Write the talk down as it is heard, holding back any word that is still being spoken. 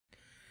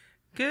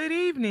Good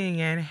evening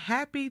and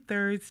happy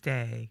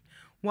Thursday.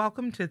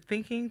 Welcome to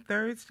Thinking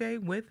Thursday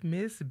with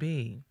Miss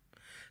B.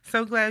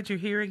 So glad you're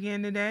here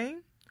again today.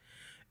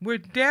 We're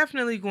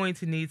definitely going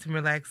to need some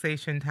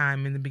relaxation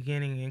time in the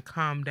beginning and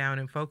calm down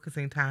and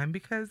focusing time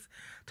because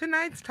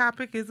tonight's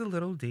topic is a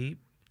little deep.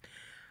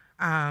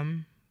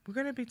 We're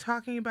going to be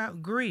talking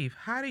about grief.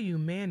 How do you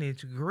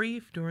manage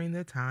grief during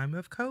the time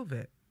of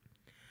COVID?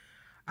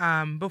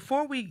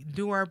 Before we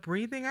do our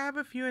breathing, I have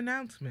a few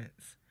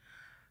announcements.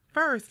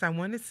 First, I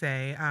want to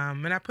say,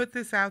 and I put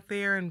this out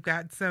there and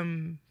got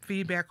some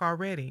feedback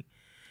already.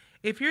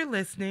 If you're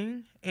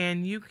listening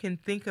and you can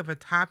think of a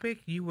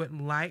topic you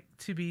would like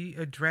to be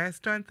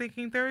addressed on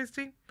Thinking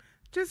Thursday,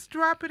 just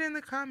drop it in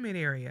the comment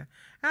area.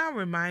 And I'll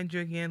remind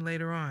you again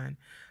later on.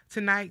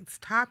 Tonight's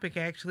topic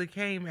actually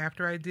came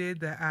after I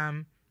did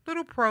the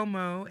little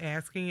promo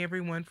asking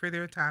everyone for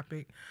their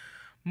topic.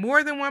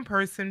 More than one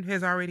person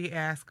has already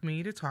asked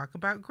me to talk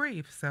about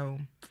grief. So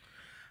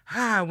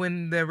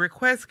when the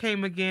request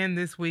came again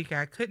this week,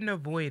 I couldn't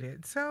avoid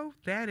it. So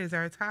that is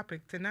our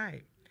topic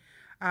tonight.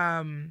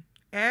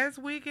 As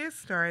we get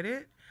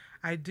started,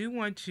 I do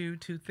want you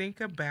to think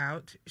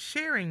about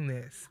sharing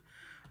this.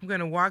 I'm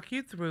going to walk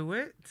you through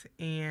it,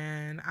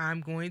 and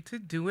I'm going to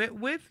do it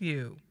with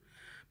you.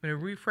 I'm going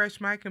to refresh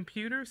my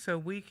computer so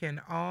we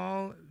can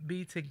all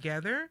be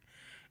together,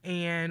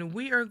 and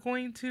we are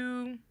going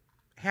to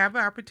have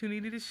an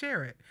opportunity to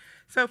share it.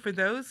 So for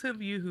those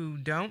of you who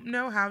don't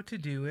know how to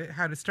do it,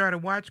 how to start a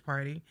watch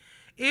party,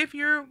 if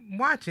you're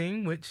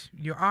watching, which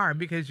you are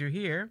because you're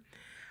here,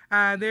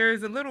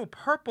 there's a little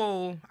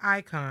purple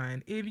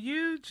icon. If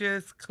you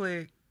just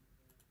click,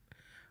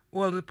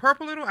 the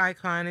purple little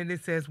icon, and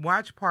it says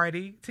watch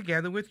party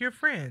together with your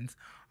friends.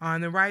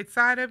 On the right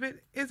side of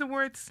it is the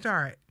word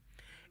start.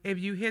 If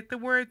you hit the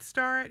word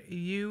start,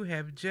 you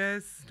have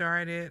just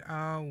started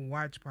a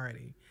watch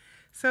party.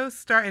 So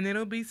start, and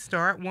it'll be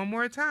start one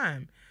more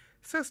time.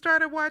 So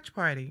start a watch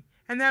party,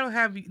 and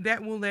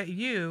that will let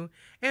you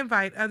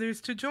invite others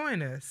to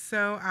join us.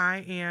 So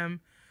I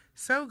am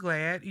so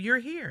glad you're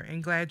here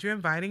and glad you're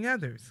inviting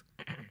others.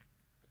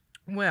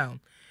 Well,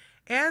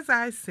 as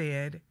I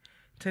said,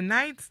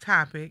 tonight's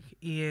topic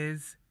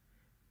is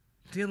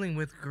dealing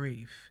with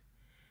grief.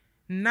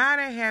 Not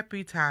a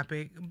happy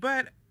topic,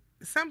 but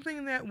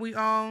something that we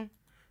all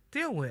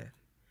deal with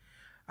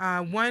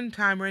one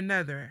time or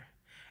another.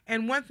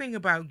 And one thing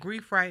about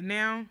grief right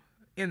now,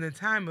 in the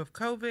time of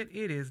COVID,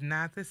 it is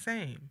not the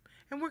same.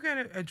 And we're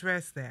going to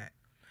address that.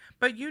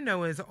 But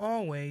as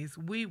always,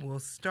 we will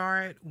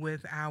start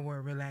with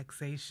our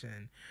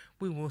relaxation.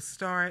 We will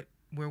start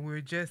where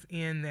we're just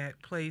in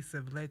that place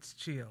of let's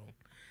chill.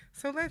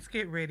 So let's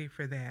get ready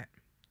for that.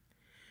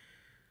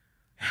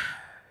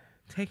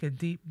 Take a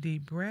deep,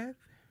 deep breath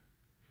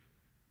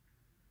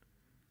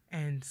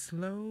and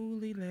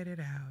slowly let it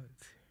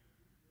out.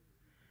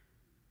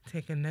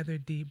 Take another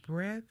deep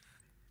breath.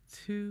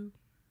 2,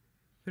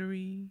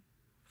 3,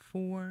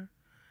 4.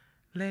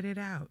 Let it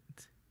out.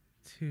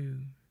 2,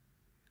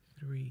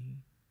 3,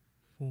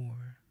 4.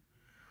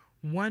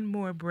 One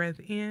more breath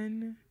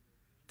in.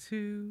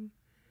 2,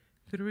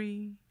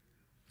 3,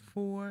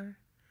 4.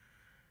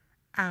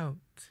 Out.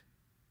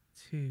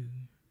 2,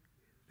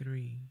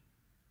 3,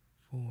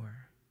 4.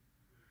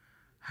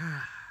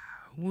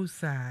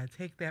 Woosah.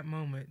 Take that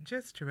moment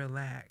just to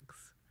relax.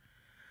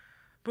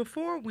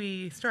 Before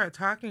we start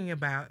talking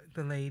about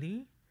the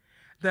lady,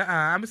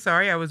 I'm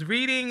sorry, I was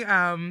reading,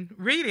 and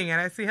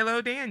I see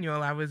hello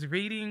Daniel. I was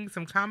reading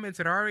some comments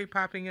that are already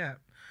popping up.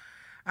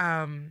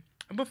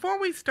 Before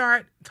we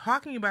start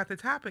talking about the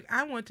topic,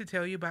 I want to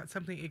tell you about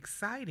something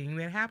exciting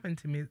that happened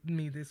to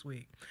me this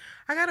week.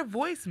 I got a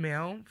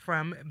voicemail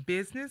from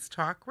Business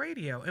Talk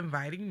Radio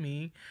inviting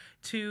me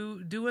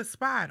to do a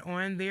spot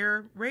on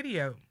their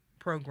radio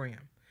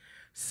program.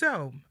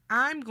 So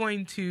I'm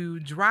going to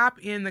drop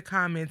in the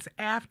comments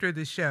after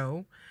the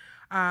show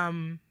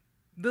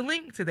the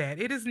link to that.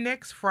 It is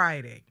next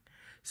Friday.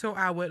 So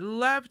I would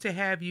love to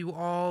have you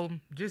all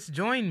just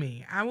join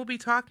me. I will be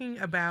talking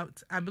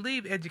about, I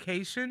believe,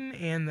 education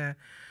and the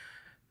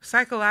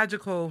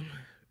psychological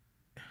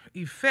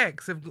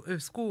effects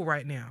of school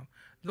right now.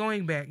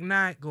 Going back,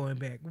 not going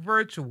back,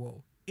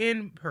 virtual,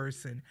 in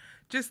person,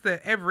 just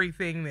the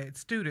everything that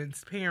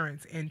students,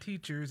 parents, and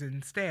teachers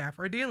and staff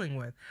are dealing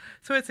with.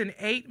 So it's an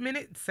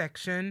 8-minute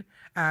session,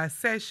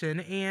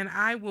 and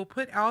I will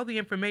put all the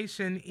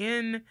information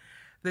in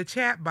the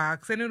chat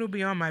box, and it'll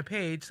be on my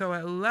page. So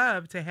I'd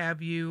love to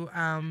have you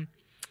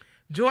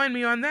join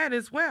me on that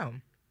as well.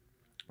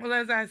 Well,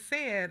 as I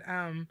said,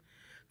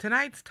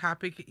 tonight's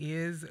topic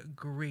is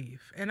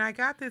grief, and I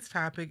got this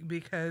topic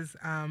because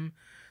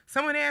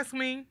someone asked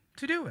me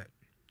to do it.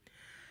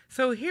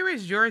 So here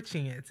is your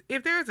chance.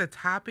 If there's a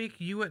topic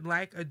you would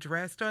like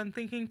addressed on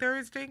Thinking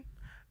Thursday,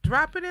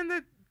 drop it in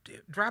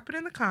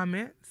the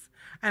comments,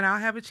 and I'll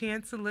have a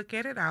chance to look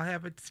at it. I'll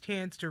have a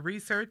chance to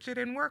research it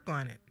and work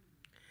on it.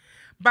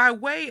 By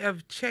way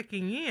of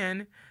checking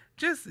in,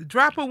 just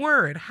drop a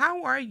word.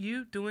 How are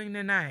you doing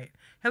tonight?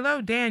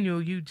 Hello,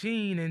 Daniel,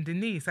 Eugene, and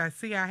Denise. I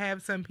see I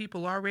have some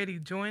people already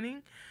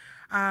joining.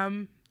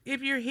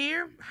 If you're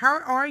here,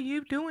 how are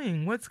you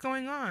doing? What's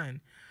going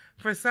on?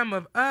 For some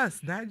of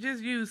us, not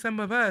just you, some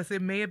of us,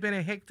 it may have been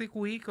a hectic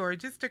week or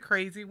just a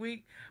crazy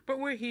week, but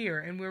we're here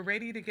and we're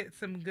ready to get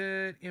some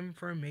good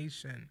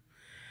information.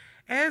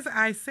 As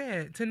I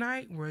said,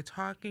 tonight we're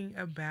talking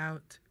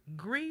about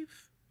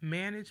grief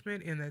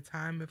management in the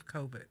time of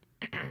COVID.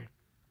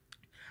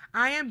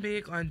 I am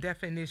big on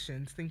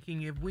definitions,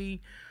 thinking if we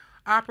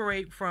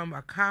operate from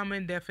a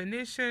common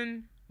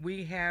definition,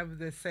 we have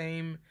the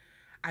same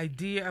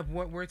idea of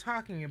what we're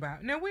talking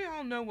about. Now, we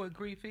all know what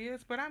grief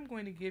is, but I'm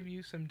going to give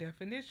you some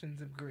definitions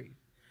of grief.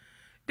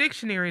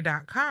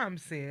 Dictionary.com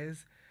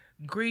says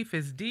grief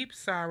is deep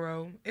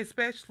sorrow,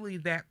 especially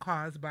that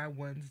caused by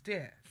one's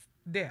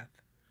death.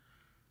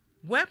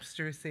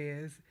 Webster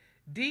says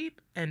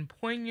deep and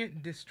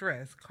poignant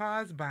distress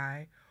caused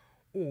by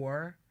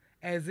or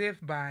as if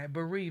by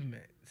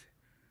bereavement,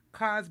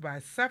 caused by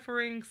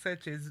suffering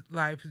such as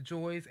life's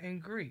joys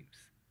and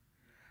griefs.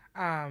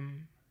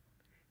 Um,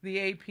 the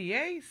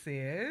APA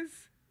says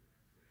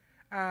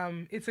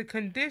it's a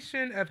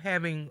condition of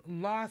having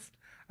lost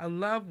a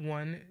loved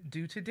one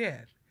due to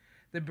death.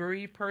 The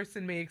bereaved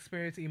person may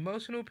experience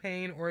emotional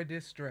pain or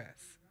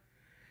distress.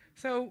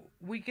 So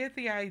we get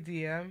the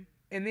idea,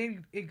 and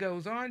then it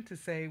goes on to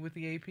say with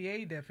the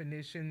APA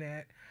definition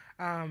that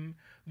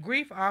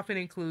grief often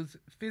includes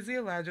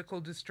physiological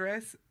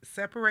distress,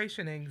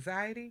 separation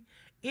anxiety.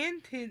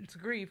 Intense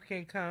grief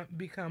can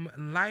become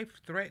life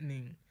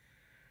threatening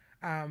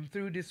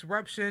through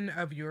disruption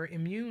of your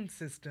immune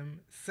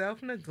system,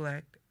 self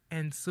neglect,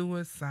 and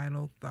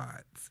suicidal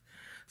thoughts.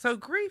 So,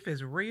 grief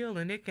is real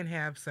and it can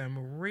have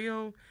some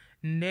real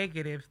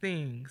negative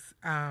things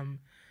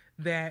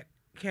that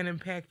can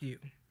impact you.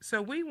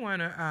 So, we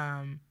want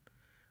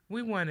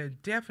to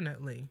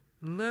definitely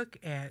look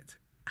at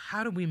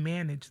how do we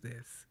manage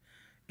this.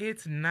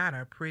 It's not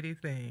a pretty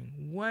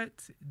thing.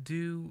 What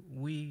do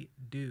we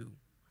do?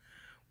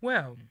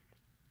 Well,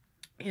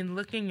 in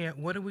looking at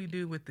what do we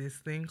do with this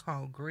thing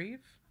called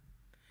grief,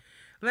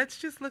 let's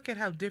just look at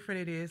how different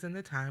it is in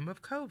the time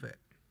of COVID.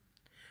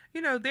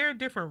 You know, there are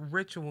different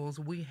rituals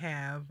we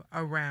have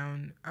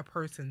around a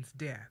person's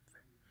death.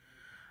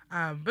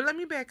 But let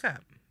me back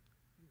up.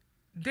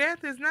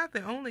 Death is not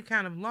the only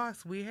kind of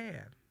loss we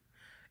have.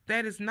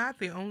 That is not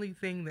the only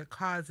thing that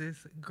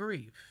causes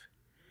grief.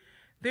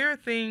 There are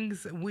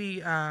things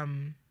we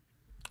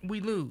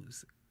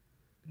lose.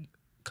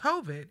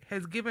 COVID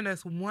has given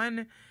us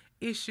one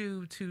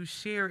issue to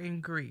share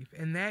in grief,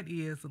 and that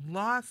is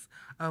loss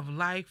of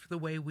life the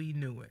way we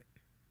knew it.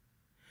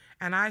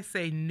 And I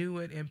say knew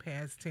it in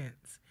past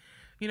tense.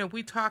 You know,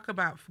 we talk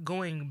about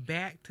going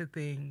back to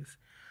things.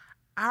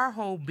 Our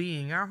whole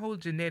being, our whole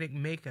genetic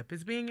makeup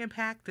is being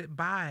impacted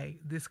by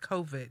this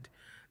COVID,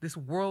 this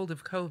world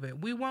of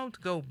COVID. We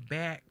won't go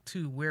back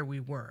to where we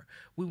were.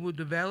 We will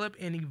develop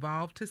and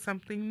evolve to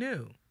something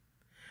new.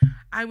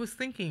 I was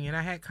thinking, and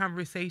I had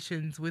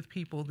conversations with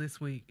people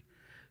this week.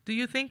 Do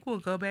you think we'll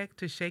go back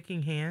to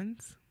shaking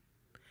hands?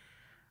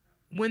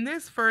 When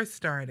this first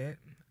started,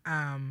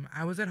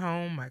 I was at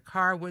home. My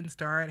car wouldn't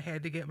start.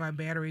 Had to get my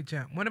battery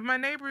jumped. One of my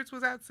neighbors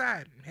was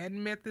outside.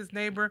 Hadn't met this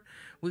neighbor.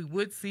 We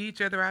would see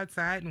each other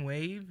outside and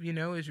wave, you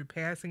know, as you're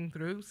passing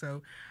through.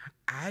 So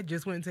I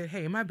just went and said,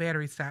 hey, my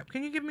battery stopped.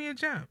 Can you give me a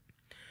jump?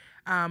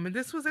 And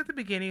this was at the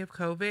beginning of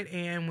COVID.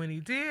 And when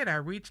he did, I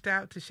reached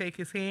out to shake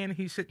his hand.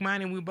 He shook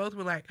mine, and we both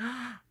were like,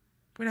 oh,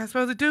 we're not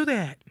supposed to do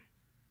that.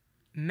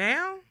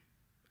 Now,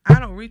 I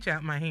don't reach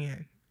out my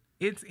hand.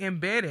 It's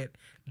embedded.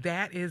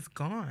 That is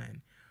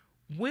gone.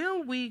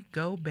 Will we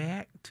go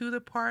back to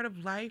the part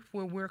of life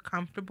where we're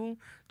comfortable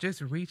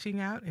just reaching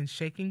out and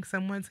shaking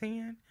someone's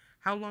hand?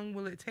 How long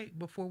will it take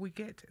before we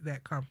get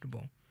that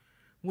comfortable?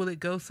 Will it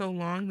go so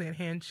long that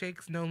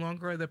handshakes no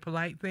longer are the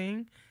polite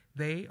thing?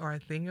 They are a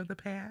thing of the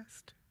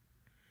past.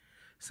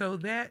 So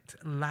that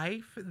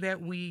life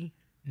that we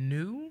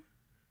knew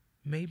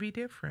may be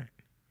different.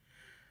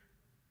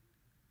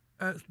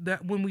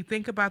 That when we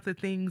think about the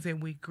things that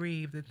we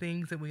grieve, the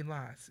things that we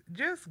lost,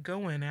 just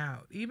going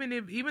out,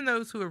 even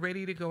those who are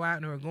ready to go out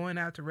and who are going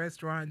out to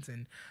restaurants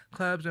and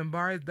clubs and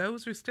bars,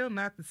 those are still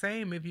not the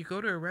same. If you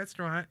go to a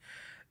restaurant,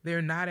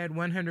 they're not at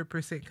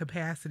 100%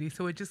 capacity,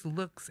 so it just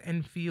looks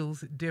and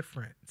feels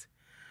different.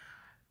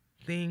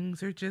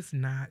 Things are just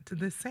not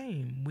the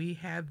same. We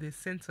have this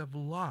sense of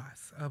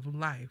loss of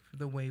life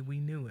the way we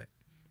knew it.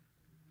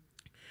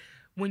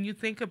 When you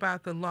think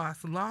about the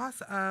loss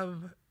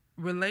of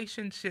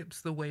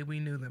relationships the way we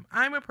knew them.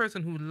 I'm a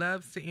person who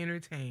loves to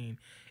entertain.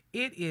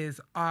 It is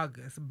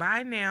August.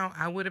 By now,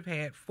 I would have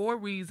had 4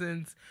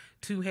 reasons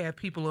to have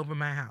people over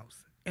my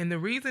house. And the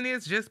reason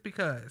is just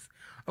because.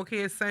 Okay,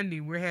 it's Sunday.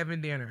 We're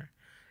having dinner.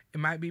 It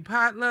might be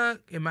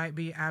potluck. It might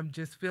be, I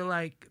just feel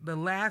like the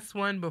last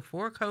one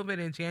before COVID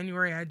in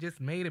January, I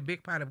just made a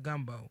big pot of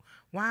gumbo.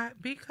 Why?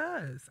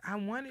 Because I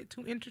wanted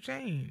to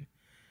entertain.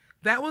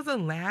 That was the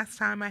last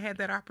time I had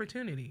that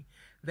opportunity.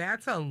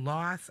 That's a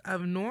loss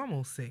of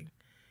normalcy.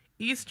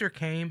 Easter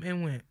came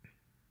and went.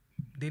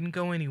 Didn't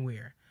go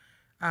anywhere.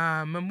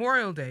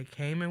 Memorial Day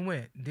came and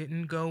went.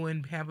 Didn't go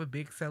and have a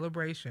big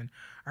celebration.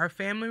 Our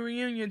family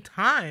reunion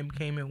time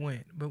came and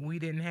went, but we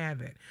didn't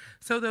have it.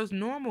 So those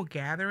normal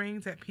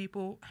gatherings that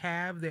people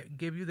have that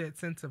give you that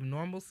sense of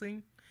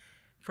normalcy,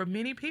 for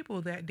many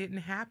people that didn't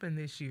happen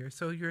this year.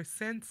 So your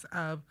sense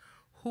of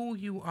who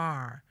you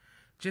are,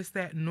 just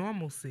that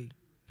normalcy,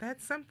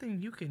 that's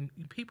something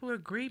people are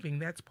grieving.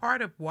 That's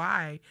part of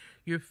why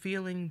you're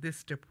feeling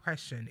this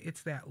depression.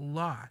 It's that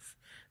loss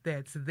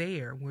that's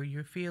there where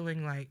you're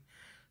feeling like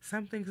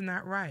something's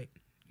not right.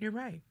 You're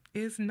right.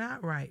 It's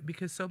not right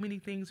because so many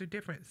things are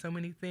different. So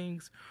many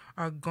things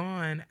are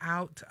gone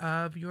out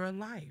of your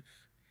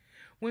life.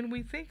 When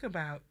we think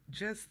about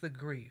just the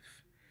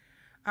grief,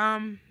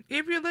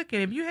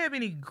 if you have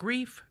any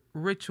grief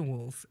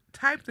rituals,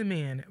 type them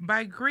in.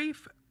 By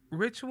grief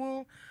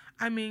ritual,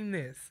 I mean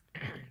this.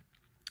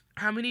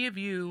 How many of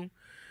you,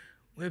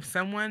 if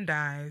someone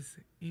dies,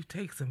 you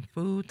take some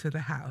food to the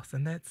house,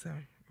 and that's a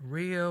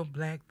real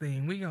black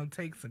thing. We're going to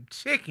take some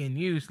chicken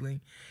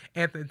usually.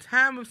 At the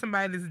time of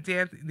somebody's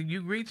death,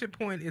 you reach a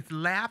point, it's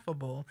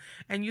laughable,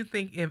 and you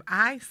think, if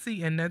I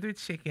see another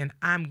chicken,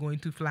 I'm going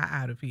to fly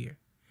out of here.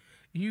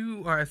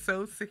 You are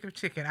so sick of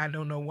chicken. I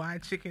don't know why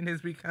chicken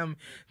has become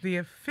the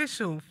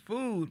official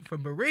food for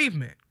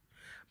bereavement.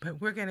 But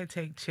we're going to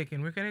take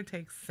chicken. We're going to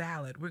take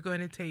salad. We're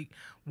going to take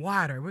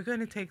water. We're going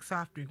to take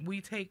soft drink.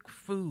 We take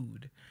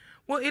food.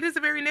 Well, it is a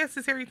very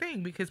necessary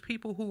thing because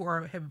people who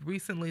have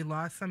recently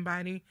lost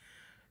somebody,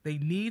 they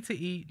need to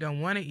eat,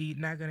 don't want to eat,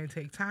 not going to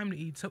take time to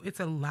eat. So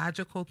it's a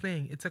logical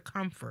thing. It's a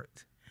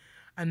comfort.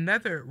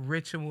 Another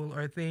ritual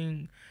or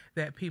thing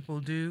that people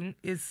do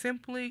is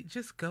simply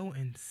just go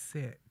and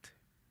sit.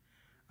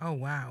 Oh,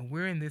 wow,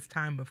 we're in this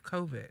time of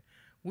COVID.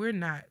 We're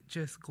not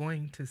just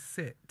going to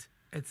sit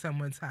at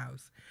someone's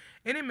house.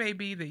 And it may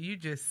be that you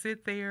just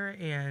sit there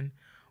and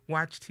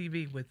watch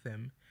TV with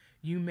them.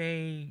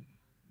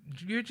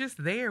 You're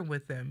just there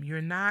with them.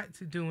 You're not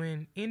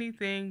doing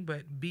anything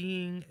but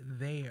being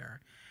there.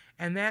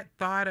 And that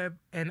thought of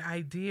an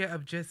idea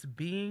of just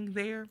being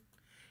there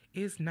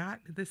is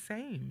not the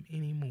same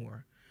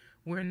anymore.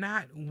 We're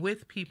not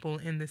with people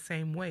in the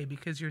same way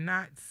because you're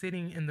not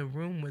sitting in the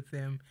room with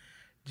them,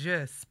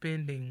 just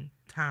spending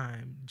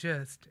time,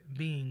 just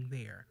being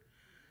there.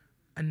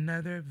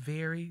 Another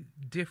very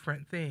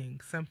different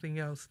thing, something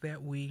else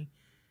that we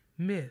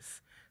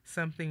miss,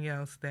 something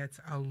else that's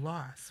a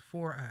loss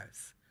for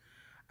us.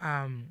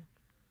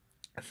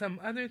 Some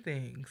other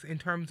things in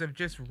terms of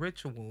just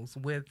rituals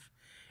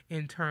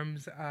in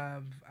terms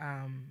of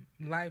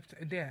life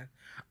to death.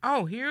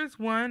 Oh, here's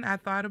one I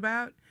thought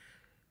about.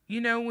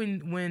 You know,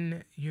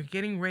 when you're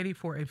getting ready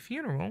for a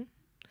funeral,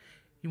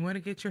 you want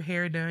to get your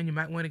hair done. You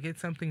might want to get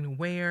something to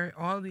wear,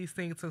 all these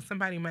things. So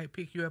somebody might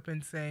pick you up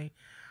and say,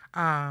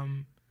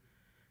 I'm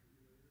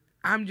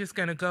just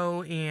going to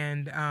go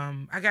and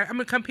I'm going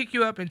to come pick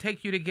you up and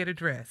take you to get a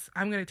dress.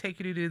 I'm going to take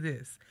you to do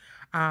this.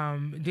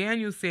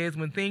 Daniel says,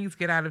 when things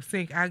get out of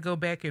sync, I go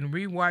back and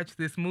rewatch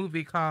this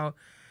movie called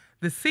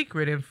The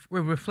Secret and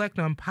reflect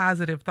on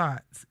positive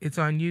thoughts. It's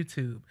on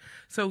YouTube.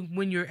 So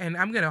and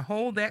I'm going to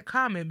hold that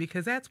comment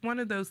because that's one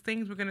of those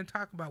things we're going to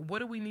talk about. What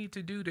do we need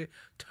to do to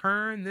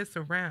turn this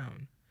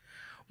around?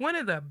 One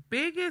of the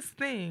biggest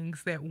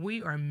things that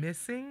we are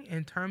missing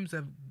in terms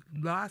of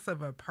loss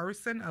of a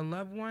person, a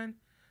loved one,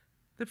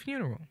 the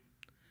funeral.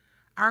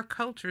 Our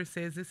culture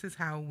says this is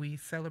how we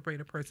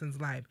celebrate a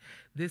person's life.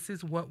 This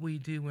is what we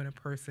do when a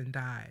person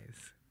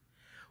dies.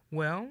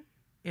 Well,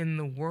 in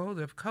the world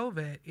of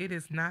COVID, it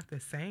is not the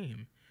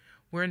same.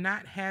 We're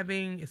not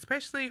having,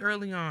 especially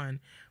early on,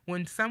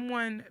 when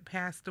someone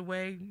passed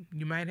away,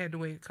 you might have to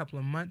wait a couple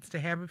of months to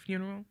have a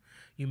funeral.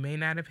 You may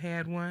not have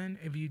had one.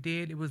 If you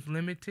did, it was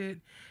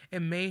limited.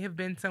 It may have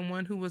been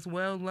someone who was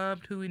well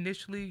loved, who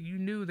initially you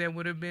knew there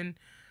would have been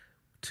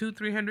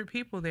 200-300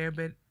 people there,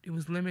 but it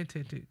was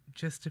limited to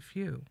just a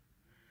few.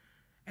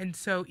 And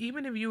so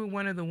even if you were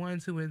one of the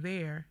ones who were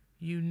there,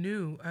 you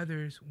knew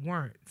others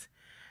weren't.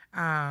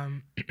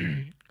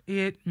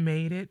 It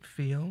made it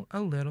feel a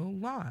little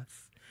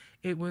lost.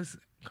 It was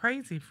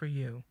crazy for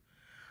you.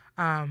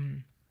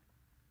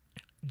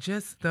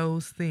 Just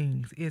those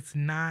things. It's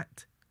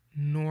not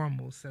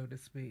normal, so to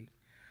speak.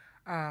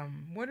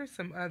 What are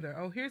some other?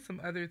 Oh, here's some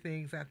other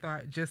things I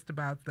thought just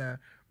about the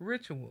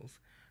rituals.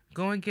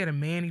 Go and get a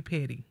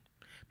mani-pedi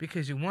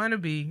because you want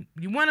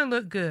to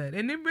look good.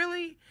 And then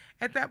really,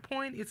 at that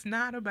point, it's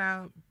not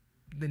about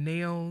the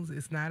nails.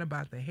 It's not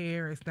about the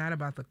hair. It's not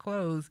about the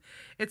clothes.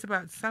 It's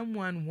about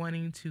someone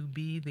wanting to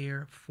be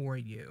there for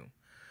you,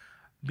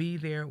 be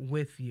there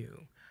with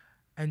you,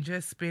 and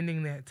just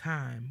spending that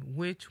time,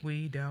 which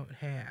we don't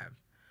have.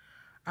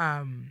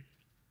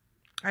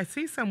 I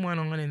see someone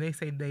on and they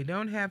say they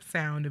don't have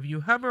sound. If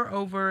you hover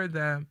over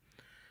the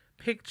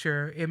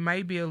picture, it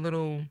might be a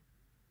little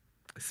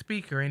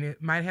speaker and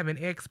it might have an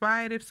X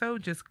by it. If so,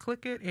 just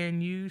click it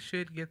and you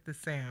should get the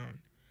sound.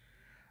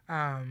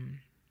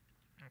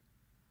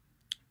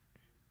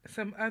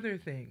 Some other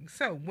things.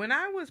 So when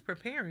I was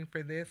preparing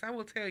for this, I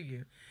will tell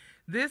you,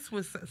 this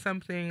was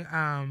something,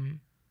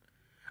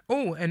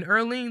 Oh, and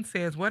Erlene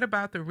says, what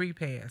about the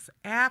repast?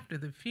 After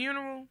the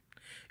funeral,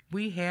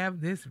 we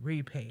have this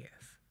repast.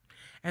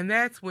 And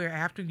that's where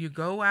after you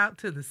go out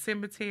to the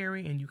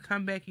cemetery and you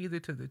come back either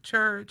to the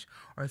church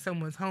or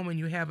someone's home and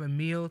you have a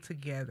meal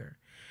together.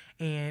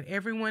 And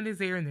everyone is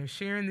there and they're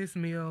sharing this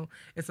meal.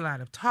 It's a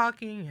lot of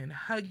talking and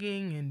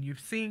hugging, and you're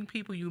seeing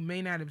people you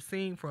may not have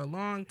seen for a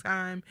long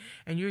time,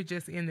 and you're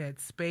just in that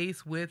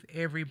space with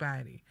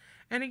everybody.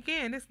 And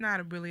again, it's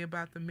not really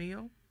about the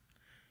meal.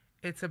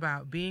 It's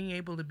about being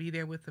able to be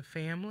there with the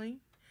family.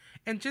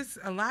 And just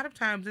a lot of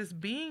times it's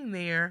being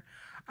there.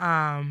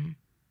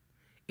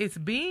 It's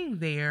being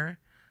there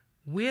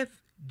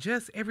with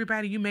just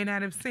everybody you may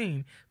not have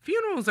seen.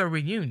 Funerals are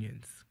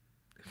reunions.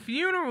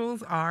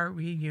 Funerals are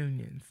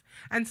reunions.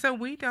 And so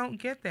we don't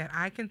get that.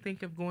 I can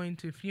think of going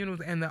to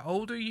funerals, and the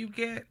older you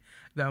get,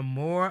 the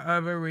more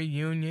of a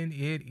reunion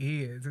it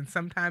is. And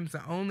sometimes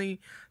the only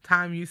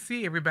time you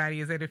see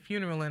everybody is at a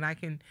funeral. And I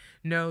can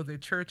know the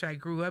church I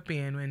grew up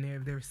in,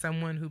 when there's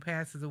someone who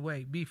passes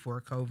away before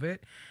COVID,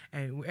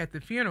 and at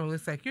the funeral,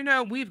 it's like,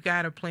 we've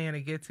got to plan a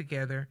get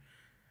together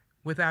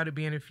without it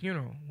being a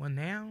funeral. Well,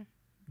 now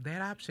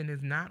that option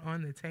is not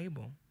on the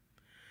table.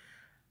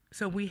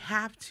 So we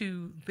have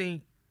to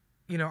think,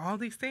 all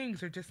these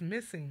things are just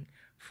missing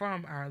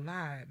from our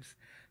lives.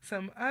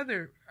 Some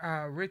other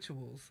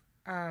rituals.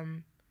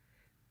 Some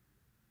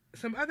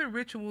other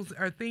rituals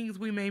are things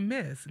we may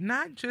miss,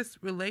 not just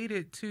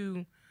related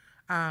to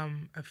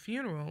a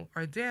funeral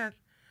or death.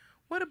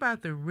 What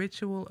about the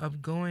ritual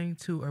of going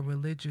to a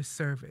religious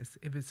service?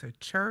 If it's a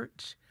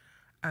church,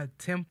 a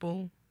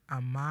temple,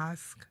 a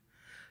mosque,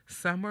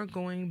 some are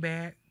going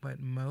back, but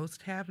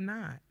most have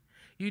not.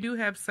 You do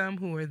have some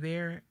who are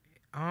there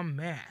en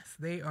masse.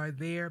 They are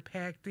there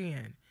packed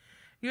in.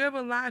 You have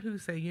a lot who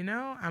say,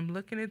 I'm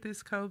looking at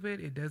this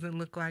COVID. It doesn't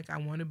look like I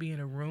want to be in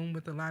a room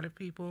with a lot of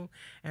people.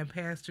 And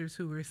pastors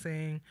who are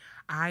saying,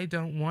 I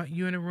don't want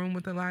you in a room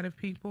with a lot of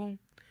people.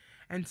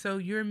 And so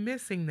you're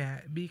missing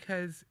that,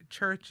 because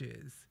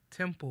churches,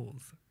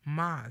 temples,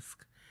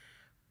 mosques,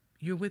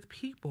 you're with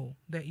people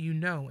that you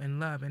know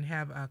and love and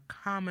have a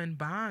common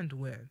bond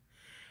with.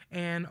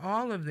 And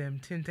all of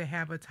them tend to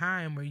have a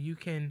time where you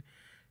can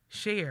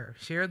share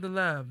the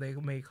love, they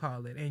may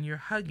call it, and you're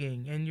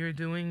hugging and you're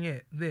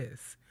doing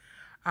this.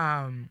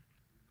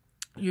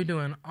 You're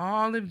doing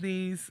all of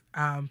these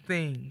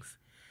things,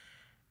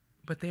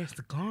 but there's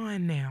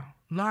gone now.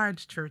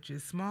 Large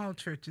churches, small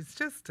churches,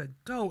 just to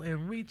go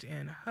and reach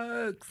and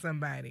hug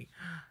somebody.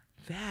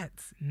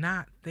 That's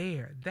not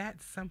there.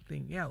 That's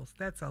something else.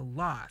 That's a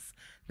loss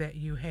that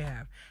you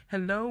have.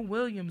 Hello,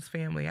 Williams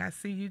family. I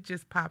see you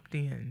just popped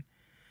in.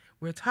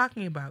 We're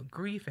talking about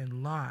grief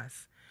and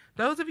loss.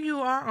 Those of you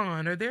who are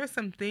on, are there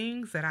some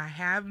things that I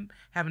have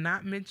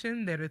not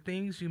mentioned that are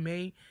things you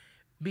may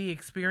be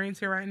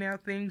experiencing right now,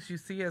 things you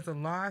see as a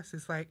loss?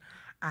 It's like,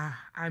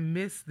 I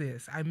miss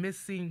this. I miss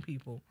seeing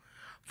people.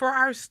 For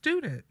our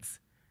students,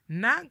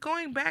 not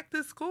going back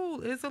to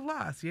school is a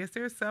loss. Yes,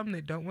 there's some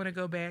that don't want to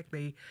go back.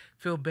 They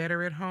feel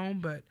better at home,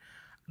 but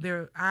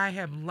I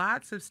have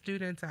lots of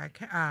students I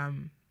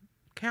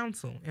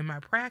counsel in my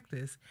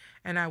practice,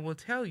 and I will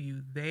tell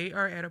you, they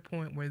are at a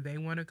point where they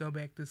want to go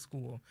back to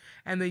school.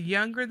 And the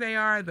younger they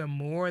are, the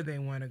more they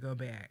want to go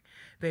back.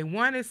 They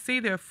want to see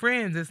their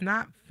friends. It's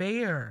not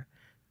fair.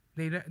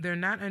 They're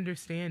not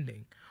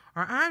understanding.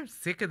 Or, I'm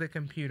sick of the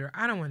computer.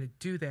 I don't want to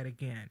do that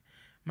again.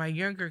 My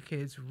younger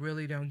kids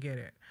really don't get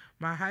it.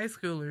 My high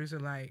schoolers are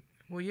like,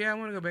 well, yeah, I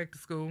want to go back to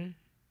school.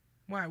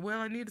 Why? Well,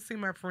 I need to see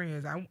my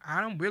friends.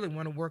 I don't really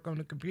want to work on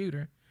the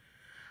computer.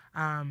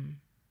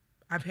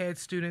 I've had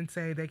students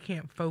say they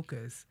can't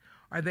focus,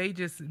 or they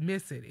just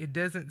miss it. It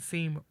doesn't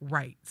seem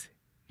right.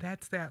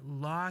 That's that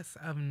loss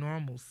of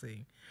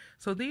normalcy.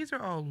 So these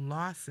are all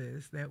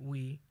losses that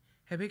we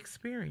have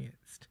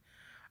experienced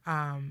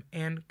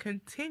and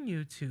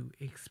continue to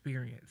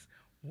experience.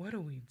 What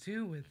do we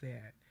do with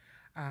that?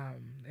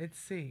 Let's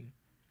see.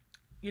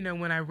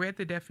 When I read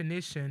the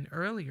definition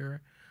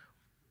earlier,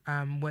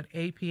 what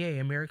APA,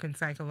 American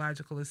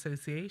Psychological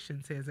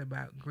Association, says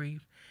about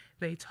grief,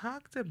 they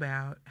talked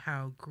about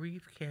how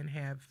grief can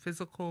have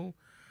physical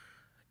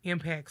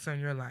impacts on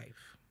your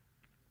life.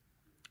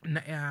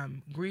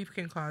 Grief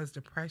can cause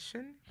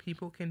depression.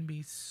 People can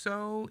be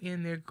so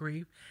in their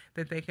grief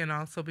that they can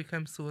also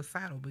become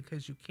suicidal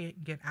because you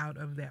can't get out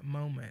of that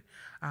moment,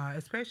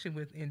 especially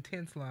with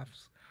intense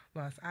loss.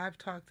 I've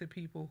talked to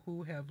people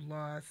who have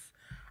lost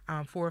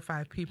 4 or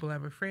 5 people. I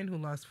have a friend who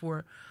lost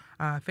 4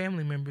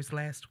 family members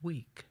last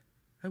week.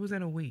 That was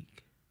in a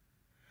week.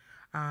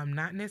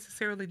 Not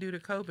necessarily due to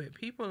COVID.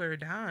 People are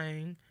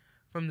dying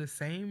from the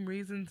same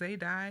reasons they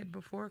died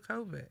before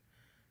COVID.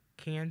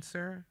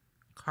 Cancer,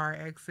 car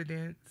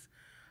accidents,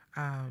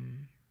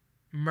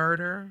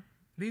 murder.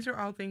 These are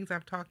all things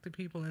I've talked to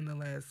people in the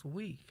last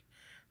week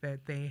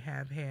that they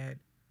have had,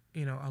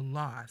 a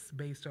loss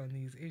based on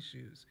these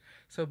issues.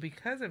 So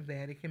because of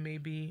that, it can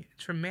maybe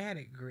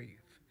traumatic grief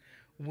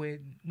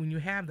when you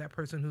have that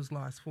person who's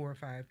lost 4 or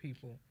 5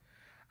 people.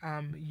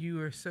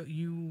 You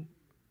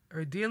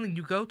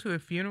go to a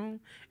funeral,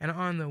 and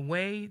on the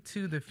way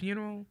to the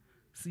funeral,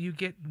 So you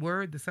get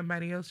word that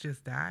somebody else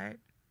just died.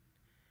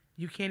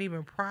 You can't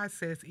even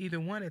process either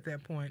one at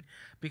that point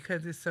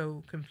because it's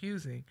so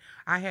confusing.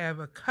 I have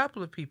a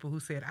couple of people who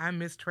said, I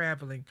miss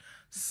traveling.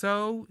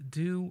 So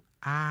do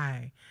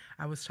I.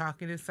 I was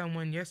talking to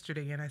someone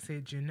yesterday and I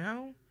said,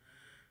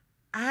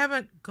 I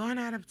haven't gone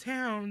out of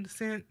town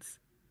since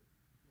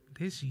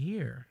this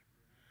year.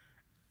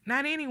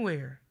 Not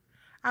anywhere.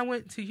 I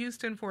went to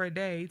Houston for a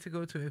day to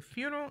go to a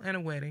funeral and a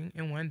wedding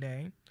in one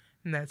day.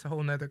 And that's a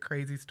whole nother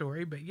crazy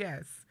story, but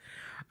yes.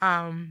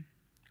 Um,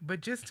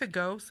 but just to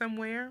go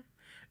somewhere,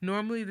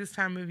 normally this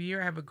time of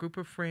year, I have a group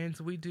of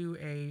friends. We do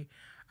a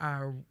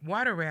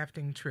water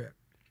rafting trip.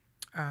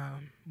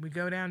 We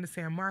go down to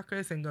San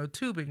Marcos and go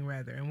tubing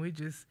rather, and we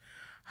just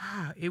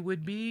it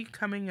would be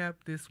coming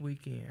up this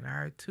weekend.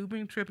 Our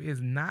tubing trip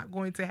is not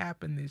going to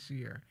happen this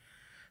year.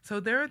 So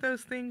there are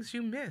those things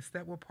you miss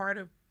that were part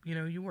of,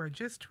 you were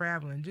just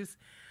traveling. Just,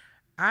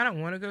 I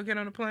don't want to go get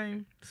on a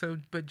plane. So,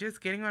 but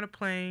just getting on a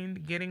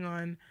plane, getting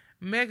on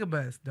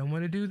Megabus, don't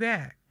want to do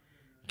that.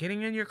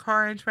 Getting in your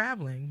car and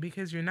traveling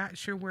because you're not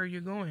sure where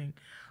you're going.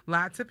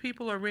 Lots of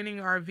people are renting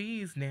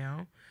RVs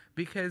now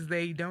because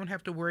they don't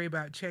have to worry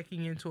about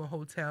checking into a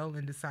hotel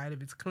and decide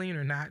if it's clean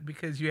or not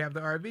because you have the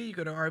RV. You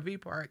go to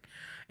RV park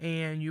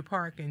and you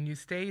park and you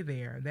stay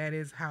there. That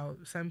is how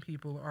some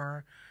people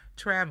are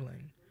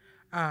traveling.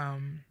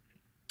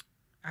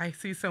 I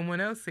see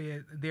someone else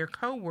said their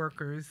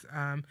coworkers,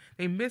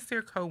 they miss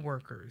their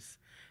coworkers.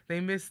 They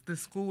miss the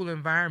school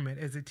environment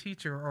as a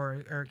teacher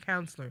or a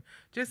counselor.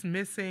 Just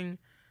missing,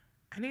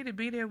 I need to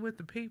be there with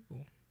the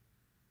people.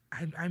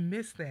 I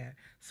miss that.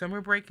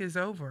 Summer break is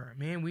over.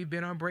 Man, we've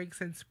been on break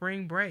since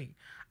spring break.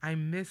 I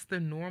miss the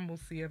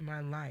normalcy of my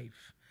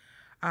life.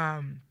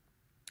 Um,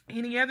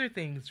 any other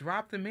things,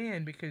 drop them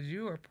in because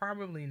you are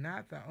probably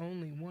not the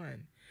only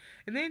one.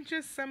 And then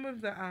just some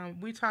of the,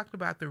 we talked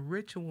about the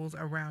rituals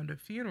around a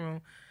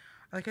funeral.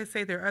 Like I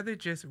say, there are other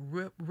just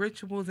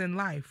rituals in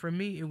life. For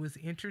me, it was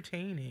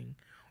entertaining.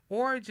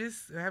 Or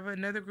just have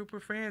another group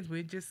of friends.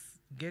 We'd just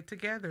get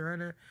together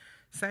on a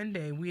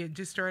Sunday. We had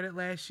just started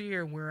last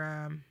year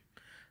where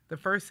the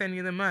first Sunday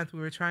of the month,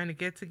 we were trying to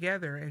get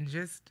together and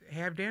just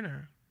have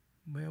dinner.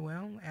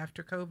 Well,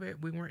 after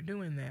COVID, we weren't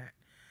doing that.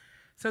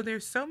 So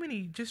there's so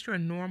many just your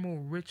normal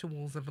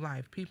rituals of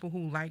life. People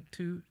who like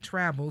to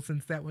travel,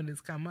 since that one has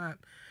come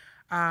up,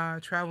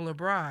 travel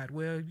abroad.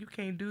 Well, you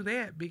can't do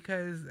that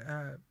because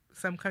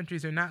some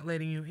countries are not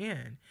letting you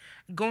in.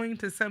 Going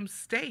to some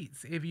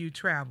states, if you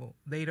travel,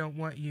 they don't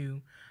want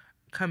you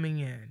coming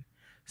in.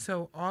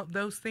 So all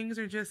those things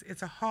are just,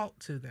 it's a halt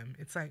to them.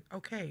 It's like,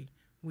 okay,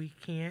 we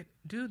can't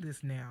do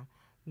this now.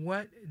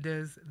 What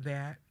does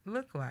that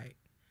look like?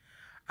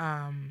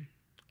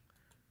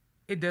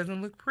 It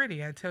doesn't look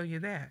pretty, I tell you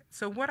that.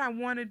 So what I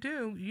want to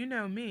do, you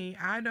know me,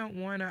 I don't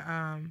want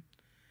to,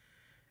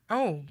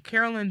 oh,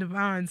 Carolyn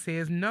Devon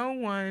says, no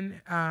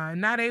one,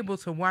 not able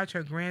to watch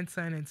her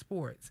grandson in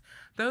sports.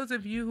 Those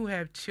of you who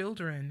have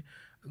children,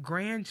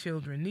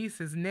 grandchildren,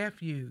 nieces,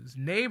 nephews,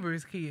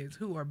 neighbors' kids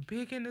who are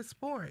big into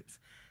sports,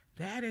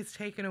 that is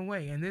taken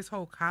away. And this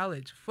whole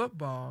college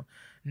football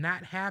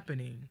not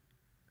happening,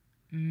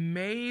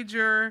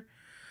 major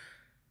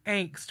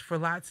angst for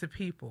lots of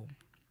people.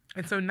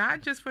 And so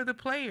not just for the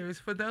players,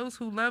 for those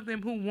who love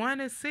them, who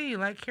want to see,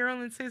 like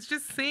Carolyn says,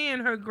 just seeing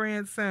her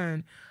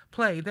grandson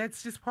play.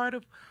 That's just part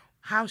of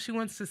how she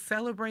wants to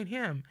celebrate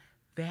him.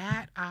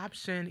 That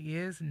option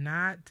is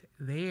not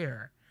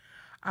there.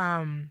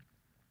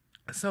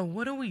 So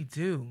what do we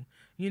do?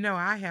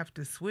 I have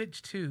to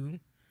switch to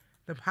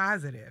the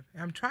positive.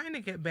 I'm trying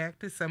to get back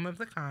to some of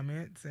the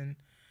comments, and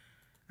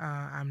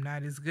I'm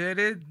not as good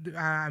at,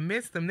 I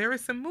missed them. There were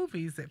some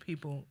movies that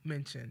people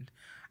mentioned.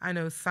 I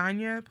know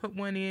Sonia put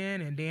one in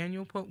and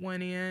Daniel put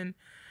one in,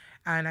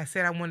 and I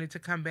said I wanted to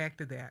come back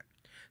to that.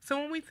 So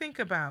when we think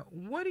about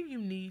what do you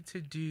need to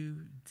do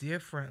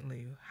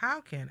differently,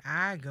 how can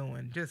I go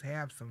and just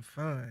have some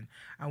fun?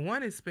 I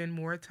want to spend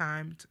more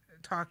time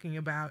talking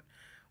about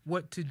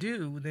what to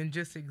do than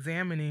just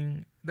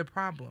examining the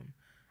problem.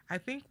 I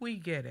think we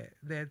get it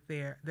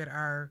that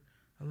our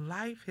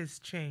life has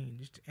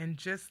changed, and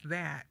just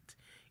that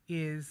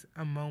is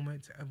a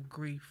moment of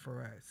grief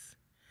for us.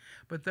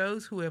 But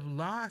those who have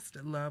lost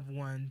loved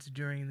ones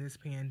during this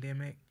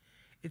pandemic,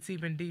 it's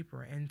even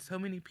deeper. And so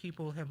many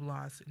people have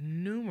lost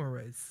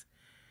numerous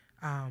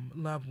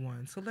loved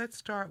ones. So let's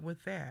start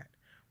with that.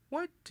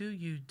 What do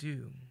you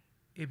do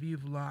if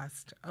you've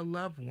lost a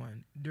loved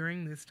one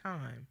during this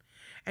time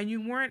and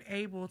you weren't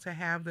able to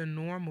have the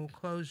normal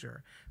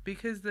closure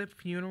because the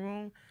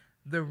funeral,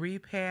 the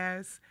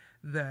repast,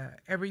 the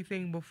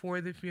everything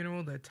before the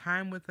funeral, the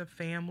time with the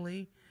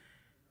family,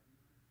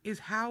 is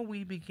how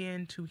we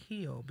begin to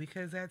heal,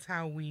 because that's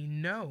how we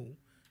know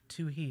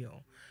to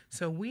heal.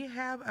 So we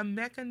have a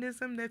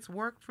mechanism that's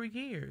worked for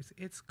years.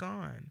 It's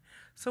gone.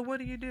 So what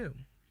do you do?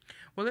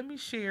 Well, let me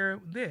share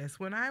this.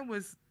 When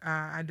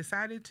I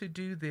decided to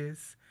do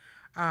this,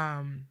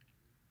 I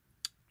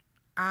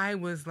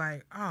was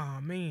like, oh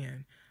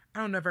man, I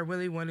don't know if I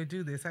really want to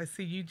do this. I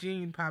see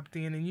Eugene popped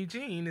in, and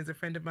Eugene is a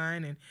friend of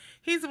mine, and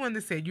he's the one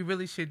that said you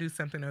really should do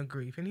something on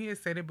grief. And he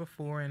has said it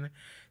before. And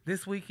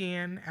this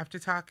weekend, after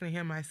talking to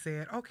him, I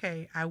said,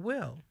 okay, I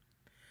will.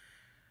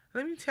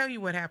 Let me tell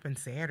you what happened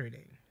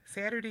Saturday.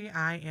 Saturday,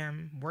 I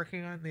am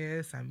working on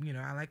this.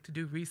 I like to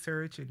do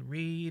research and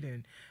read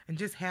and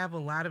just have a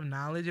lot of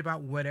knowledge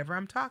about whatever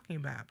I'm talking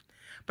about.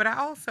 But I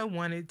also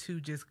wanted to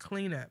just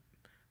clean up.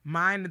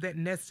 Mine, that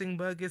nesting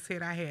bug has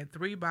hit. I had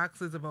 3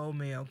 boxes of old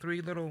mail,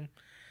 3 little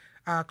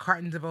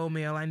cartons of old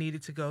mail I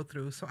needed to go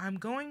through. So I'm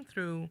going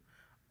through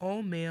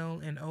old mail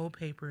and old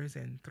papers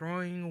and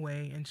throwing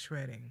away and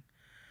shredding.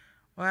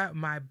 Well,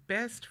 my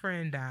best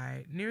friend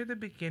died near the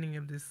beginning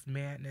of this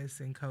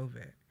madness in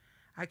COVID.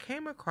 I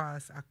came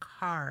across a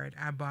card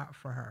I bought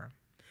for her.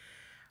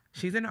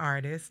 She's an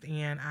artist,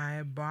 and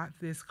I bought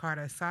this card.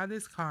 I saw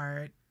this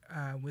card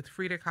with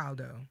Frida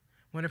Kahlo,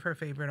 one of her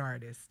favorite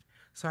artists.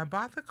 So I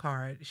bought the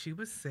card. She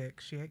was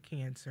sick. She had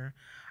cancer.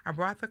 I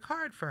brought the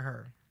card for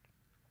her.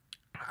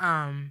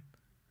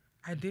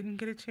 I didn't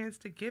get a chance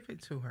to give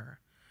it to her.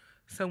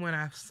 So when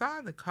I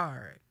saw the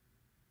card,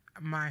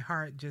 my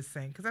heart just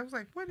sank because I was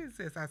like, "What is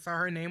this?" I saw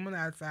her name on the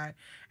outside,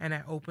 and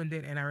I opened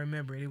it, and I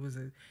remembered it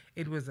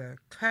was a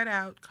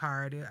cutout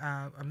card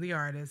of the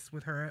artist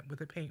with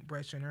a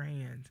paintbrush in her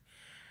hands,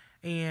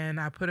 and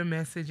I put a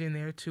message in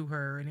there to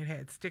her, and it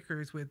had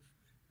stickers with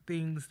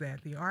things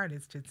that the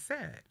artist had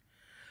said.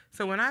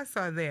 So when I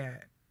saw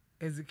that,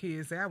 as a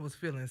kid, I was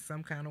feeling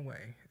some kind of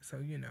way.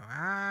 So,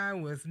 I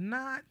was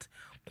not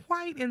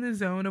quite in the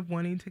zone of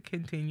wanting to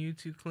continue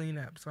to clean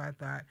up. So I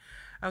thought,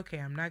 okay,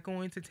 I'm not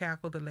going to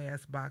tackle the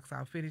last box.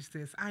 I'll finish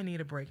this. I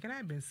need a break. And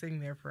I've been sitting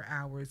there for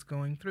hours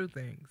going through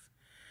things.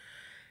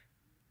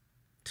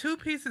 2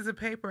 pieces of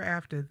paper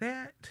after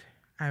that,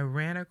 I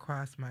ran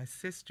across my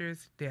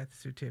sister's death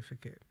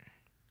certificate.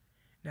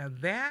 Now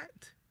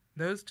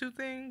those 2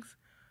 things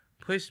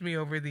pushed me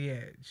over the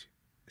edge.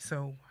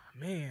 So,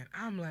 man,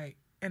 I'm like,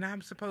 and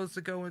I'm supposed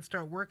to go and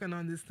start working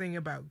on this thing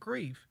about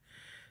grief.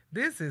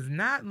 This is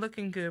not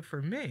looking good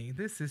for me.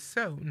 This is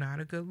so not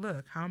a good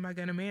look. How am I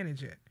going to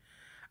manage it?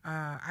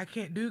 I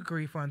can't do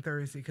grief on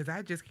Thursday because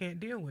I just can't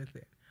deal with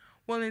it.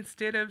 Well,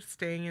 instead of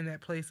staying in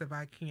that place of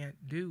I can't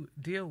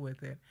deal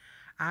with it,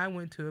 I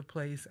went to a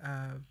place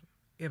of,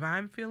 if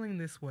I'm feeling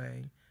this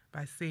way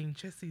by seeing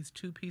just these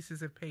 2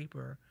 pieces of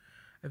paper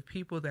of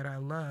people that I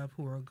love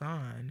who are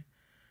gone,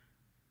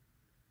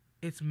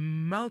 it's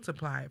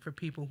multiplied for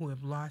people who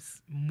have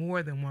lost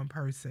more than one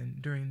person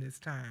during this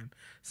time.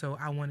 So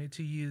I wanted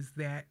to use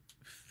that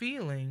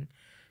feeling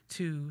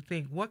to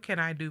think, what can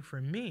I do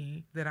for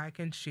me that I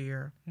can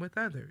share with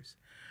others?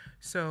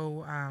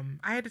 So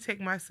I had to take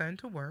my son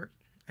to work,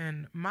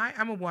 and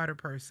I'm a water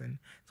person.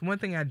 So one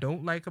thing I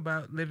don't like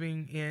about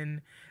living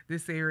in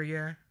this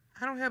area,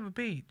 I don't have a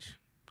beach.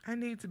 I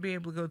need to be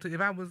able to go to,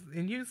 if I was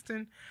in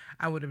Houston,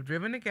 I would have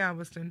driven to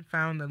Galveston,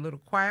 found a little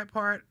quiet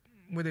part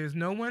where there's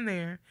no one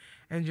there,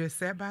 and just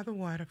sat by the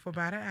water for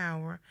about an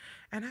hour,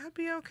 and I'd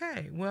be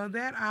okay. Well,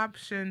 that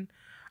option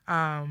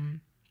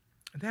wasn't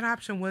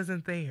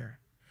there.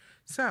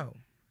 So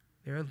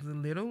there was a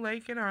little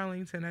lake in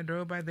Arlington. I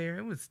drove by there.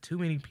 It was too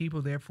many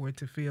people there for it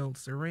to feel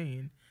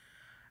serene.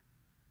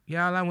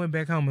 Y'all, I went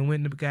back home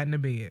and got into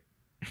bed.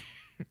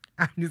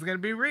 I'm just going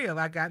to be real.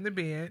 I got in the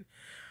bed,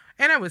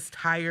 and I was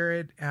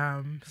tired.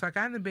 So I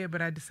got in the bed,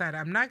 but I decided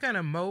I'm not going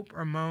to mope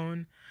or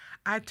moan.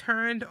 I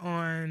turned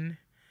on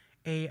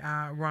a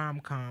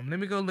rom-com.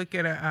 Let me go look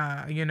at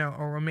a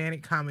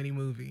romantic comedy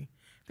movie.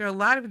 There are a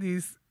lot of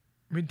these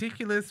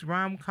ridiculous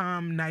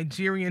rom-com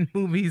Nigerian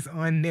movies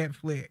on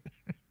Netflix.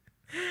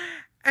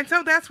 And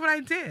so that's what I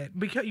did.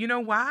 Because you know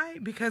why?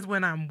 Because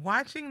when I'm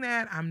watching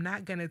that, I'm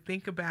not going to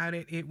think about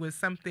it. It was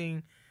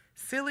something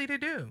silly to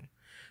do.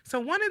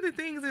 So one of the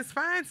things is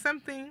find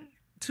something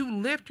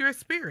to lift your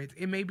spirits.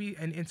 It may be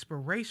an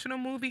inspirational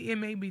movie. It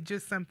may be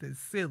just something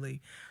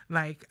silly,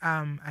 like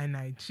a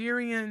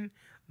Nigerian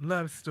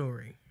love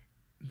story.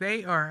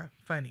 They are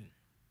funny.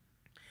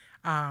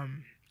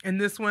 And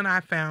this one I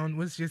found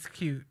was just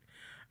cute.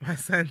 My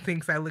son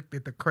thinks I looked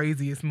at the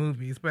craziest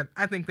movies, but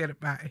I think that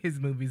about his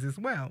movies as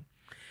well.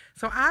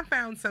 So I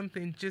found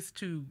something just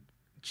to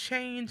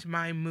change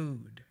my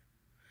mood.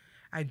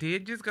 I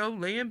did just go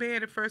lay in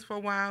bed at first for a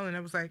while, and I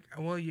was like,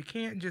 well, you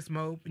can't just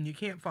mope and you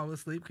can't fall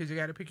asleep because you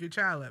got to pick your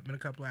child up in a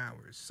couple of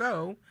hours.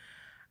 So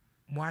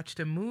watched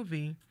a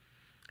movie.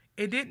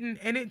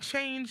 It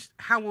changed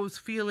how I was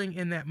feeling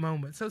in that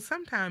moment. So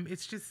sometimes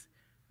it's just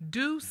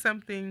do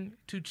something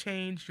to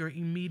change your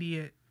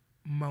immediate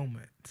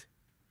moment.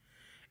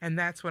 And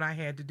that's what I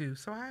had to do.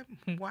 So I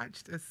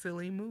watched a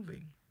silly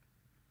movie.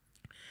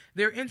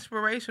 They're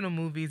inspirational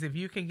movies if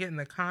you can get in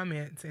the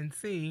comments and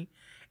see.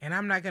 And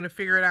I'm not going to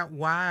figure it out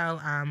while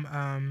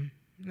I'm,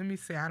 let me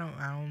see, I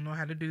don't know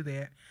how to do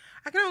that.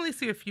 I can only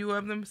see a few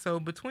of them. So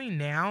between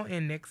now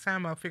and next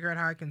time, I'll figure out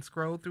how I can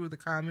scroll through the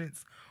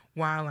comments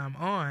while I'm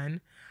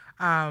on.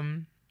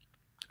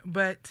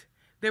 But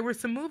there were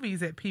some movies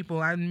that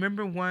I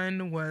remember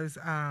one was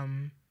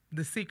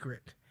The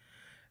Secret.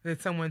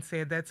 that someone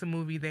said that's a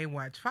movie they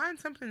watch. Find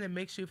something that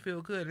makes you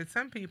feel good. And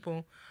some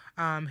people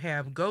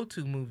have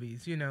go-to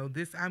movies. You know,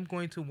 this I'm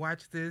going to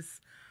watch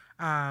this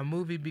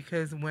movie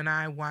because when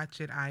I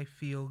watch it, I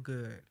feel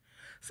good.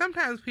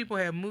 Sometimes people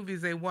have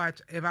movies they watch.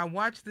 If I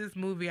watch this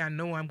movie, I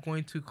know I'm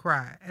going to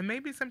cry. And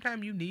maybe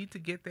sometimes you need to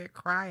get that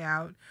cry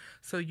out.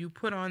 So you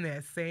put on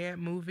that sad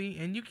movie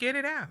and you get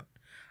it out.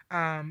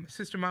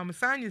 Sister Mama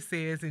Sonia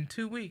says in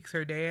 2 weeks,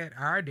 our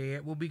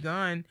dad, will be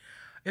gone.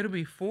 It'll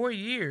be 4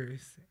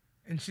 years,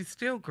 and she's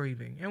still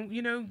grieving. And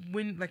you know,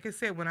 like I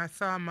said, when I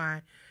saw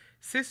my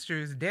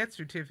sister's death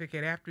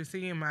certificate after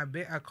seeing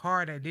a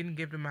card I didn't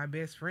give to my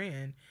best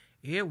friend,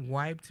 it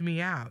wiped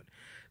me out.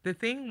 The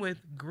thing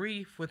with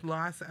grief, with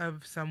loss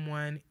of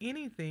someone,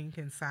 anything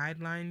can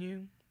sideline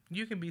you.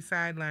 You can be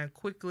sidelined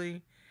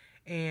quickly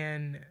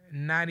and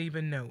not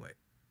even know it.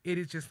 It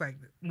is just like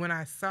when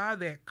I saw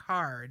that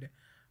card,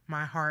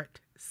 my heart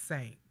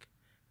sank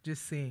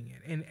just seeing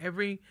it. And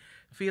every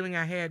feeling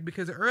I had,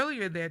 because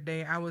earlier that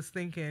day I was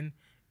thinking,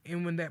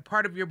 and when that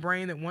part of your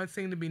brain that wants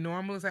things to be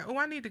normal is like, oh,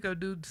 I need to go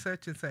do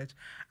such and such.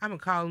 I'm going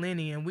to call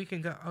Lenny and we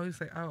can go. Oh, you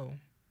say, oh,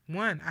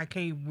 one, I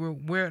can't,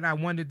 where I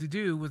wanted to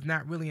do was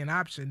not really an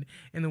option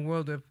in the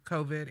world of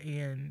COVID.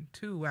 And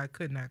two, I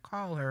could not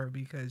call her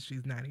because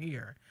she's not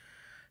here.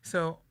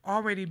 So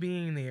already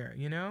being there,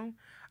 you know.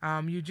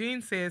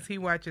 Eugene says he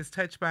watches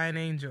Touched by an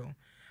Angel.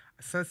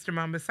 Sister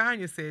Mama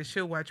Sonia says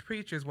she'll watch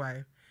Preacher's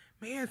Wife.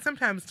 Man,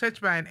 sometimes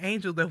Touched by an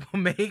Angel that will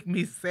make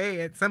me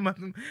sad. Some of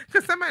them,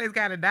 because somebody's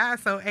got to die.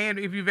 So,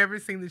 Andrew, if you've ever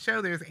seen the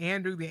show, there's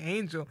Andrew the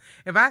Angel.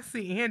 If I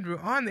see Andrew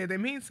on there, that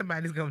means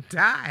somebody's going to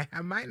die.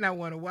 I might not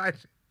want to watch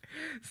it.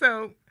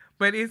 So,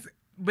 but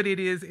it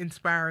is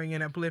inspiring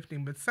and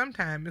uplifting. But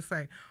sometimes it's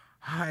like,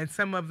 oh, and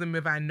some of them,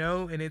 if I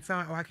know and it's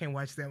on, oh, I can't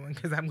watch that one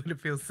because I'm going to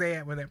feel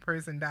sad when that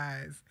person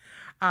dies.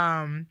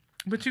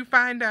 But you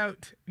find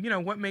out, you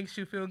know, what makes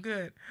you feel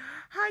good.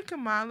 Hi,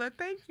 Kamala.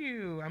 Thank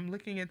you. I'm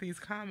looking at these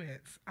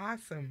comments.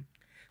 Awesome.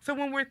 So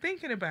when we're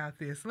thinking about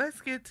this, let's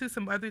get to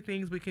some other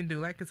things we can do.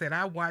 Like I said,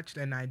 I watched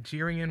a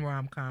Nigerian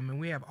rom-com, and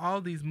we have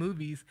all these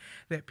movies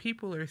that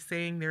people are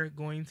saying they're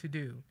going to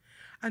do.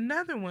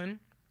 Another one,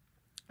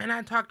 and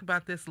I talked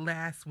about this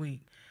last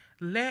week,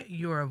 let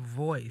your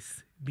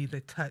voice be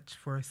the touch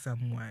for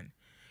someone.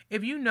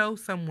 If you know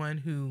someone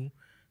who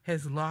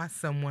has lost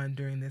someone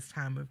during this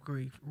time of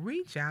grief,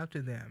 reach out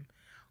to them,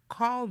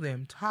 call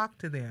them, talk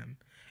to them.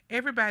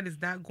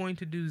 Everybody's not going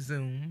to do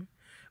Zoom.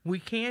 We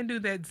can do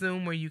that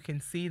Zoom where you can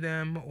see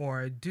them,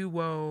 or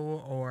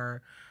Duo,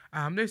 or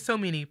there's so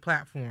many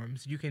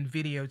platforms. You can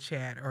video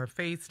chat or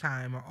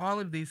FaceTime or all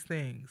of these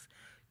things.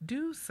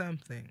 Do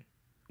something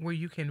where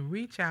you can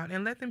reach out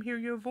and let them hear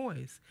your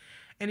voice.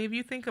 And if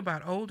you think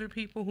about older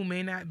people who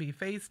may not be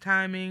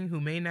FaceTiming, who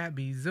may not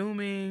be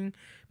Zooming,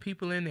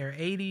 people in their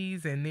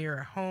 80s and they're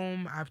at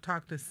home. I've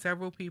talked to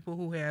several people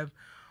who have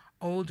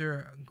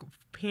older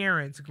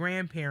parents,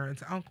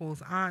 grandparents,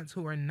 uncles, aunts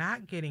who are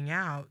not getting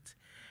out,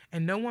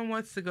 and no one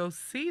wants to go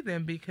see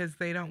them because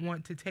they don't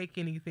want to take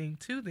anything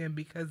to them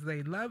because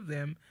they love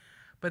them.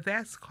 But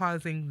that's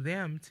causing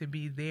them to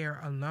be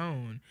there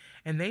alone.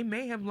 And they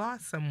may have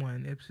lost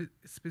someone,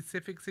 a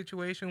specific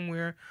situation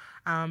where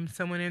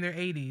someone in their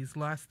 80s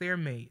lost their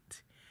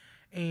mate.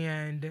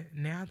 And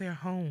now they're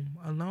home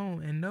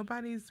alone. And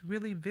nobody's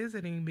really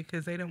visiting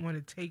because they don't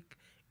want to take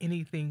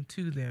anything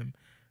to them,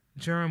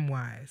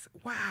 germ-wise.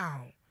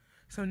 Wow.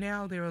 So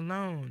now they're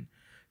alone.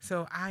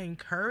 So I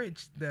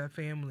encourage the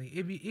family,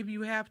 if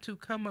you have to,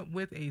 come up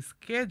with a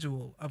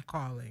schedule of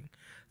calling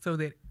so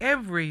that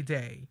every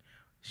day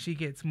she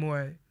gets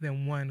more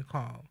than one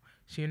call.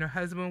 She and her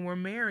husband were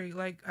married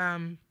like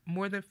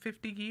more than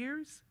 50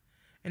 years,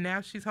 and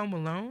now she's home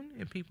alone,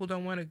 and people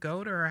don't want to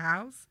go to her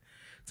house.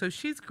 So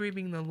she's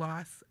grieving the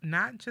loss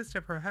not just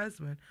of her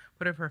husband,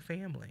 but of her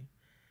family,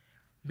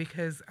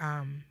 because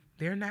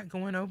they're not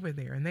going over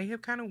there. And they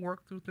have kind of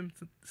worked through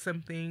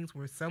some things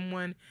where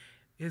someone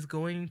is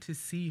going to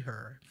see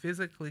her,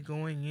 physically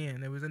going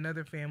in. There was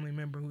another family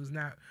member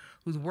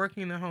who's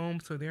working in the home,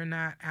 so they're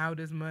not out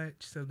as much,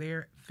 so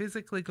they're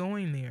physically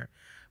going there.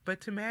 But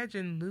to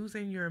imagine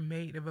losing your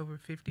mate of over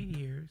 50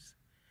 years,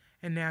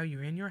 and now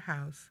you're in your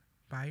house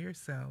by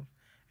yourself,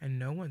 and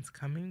no one's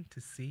coming to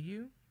see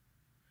you,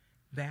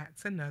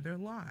 that's another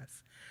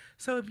loss.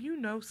 So if you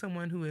know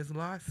someone who has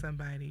lost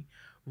somebody,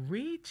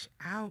 reach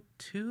out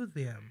to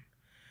them.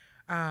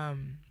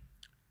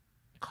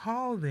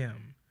 Call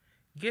them.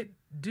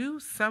 Do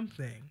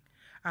something.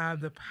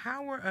 The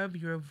power of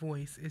your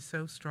voice is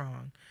so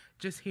strong,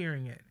 just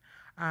hearing it.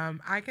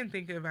 I can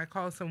think of, I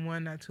called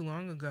someone not too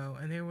long ago,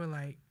 and they were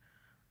like,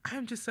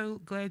 I'm just so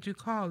glad you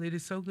called. It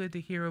is so good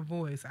to hear a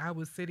voice. I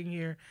was sitting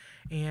here,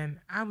 and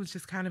I was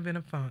just kind of in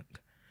a funk.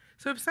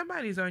 So if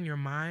somebody's on your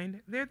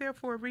mind, they're there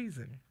for a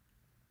reason.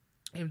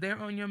 If they're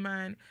on your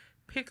mind,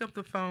 pick up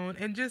the phone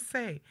and just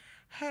say,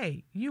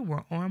 hey, you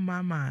were on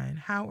my mind.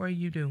 How are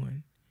you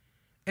doing?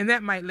 And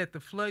that might let the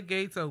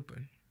floodgates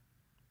open.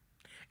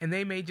 And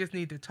they may just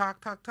need to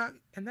talk,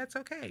 and that's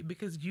okay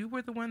because you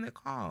were the one that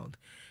called.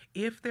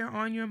 If they're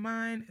on your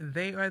mind,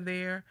 they are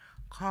there.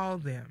 Call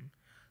them.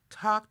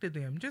 Talk to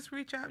them. Just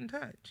reach out and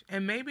touch.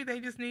 And maybe they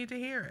just need to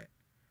hear it.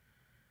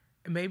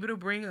 Maybe it'll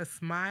bring a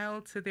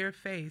smile to their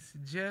face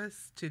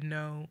just to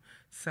know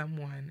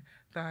someone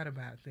thought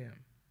about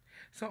them.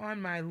 So,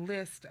 on my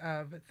list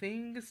of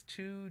things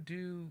to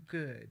do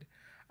good,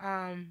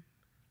 um,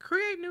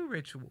 create new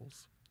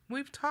rituals.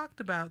 We've talked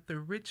about the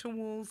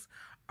rituals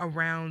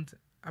around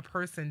a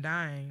person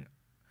dying.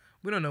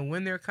 We don't know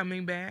when they're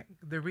coming back,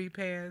 the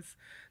repast,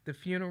 the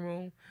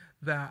funeral,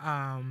 the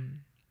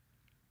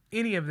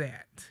any of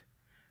that.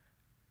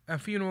 A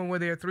funeral where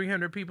there are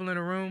 300 people in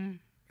a room,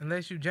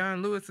 unless you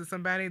John Lewis or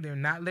somebody, they're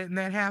not letting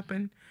that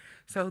happen.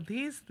 So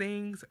these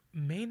things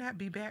may not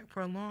be back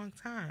for a long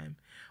time.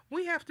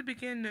 We have to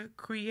begin to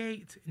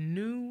create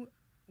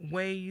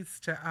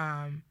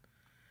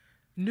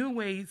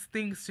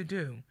things to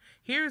do.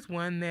 Here's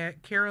one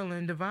that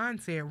Carolyn Devon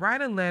said: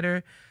 write a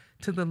letter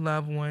to the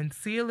loved one,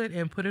 seal it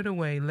and put it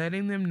away,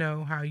 letting them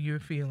know how you're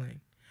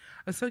feeling.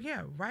 So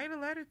yeah, write a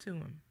letter to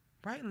them.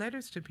 Write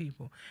letters to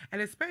people.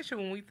 And especially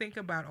when we think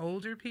about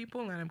older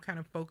people, and I'm kind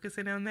of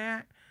focusing on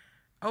that,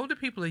 older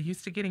people are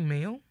used to getting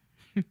mail.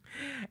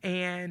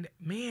 And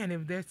man,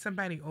 if there's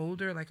somebody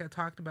older, like I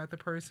talked about the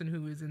person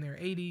who is in their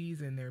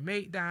 80s and their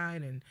mate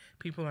died and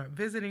people aren't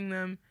visiting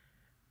them,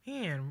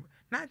 man,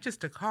 not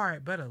just a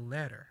card, but a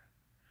letter.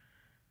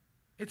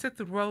 It's a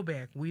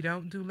throwback. We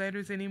don't do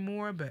letters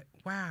anymore, but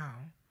wow.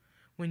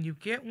 When you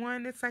get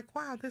one, it's like,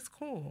 wow, that's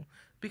cool,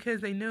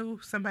 because they know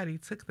somebody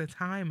took the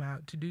time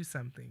out to do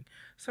something.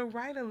 So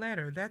write a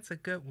letter. That's a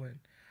good one.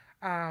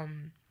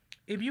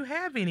 If you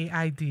have any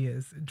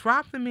ideas,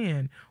 drop them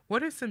in.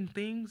 What are some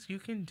things you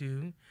can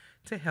do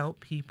to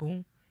help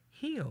people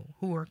heal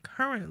who are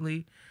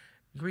currently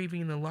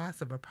grieving the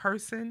loss of a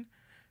person,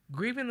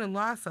 grieving the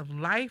loss of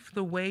life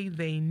the way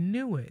they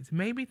knew it?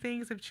 Maybe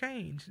things have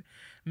changed.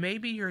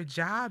 Maybe your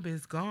job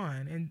is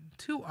gone. And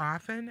too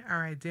often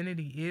our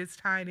identity is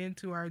tied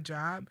into our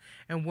job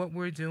and what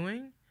we're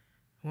doing.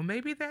 Well,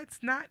 maybe that's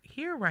not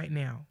here right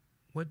now.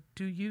 What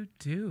do you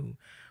do?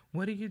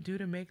 What do you do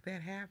to make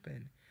that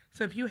happen?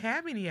 So if you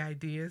have any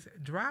ideas,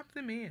 drop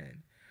them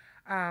in.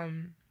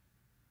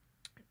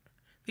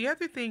 The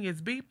other thing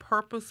is, be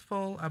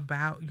purposeful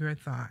about your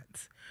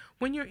thoughts.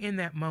 When you're in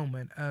that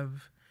moment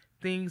of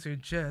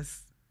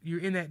you're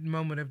in that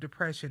moment of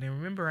depression. And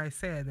remember I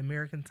said the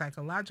American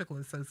Psychological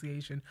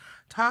Association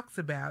talks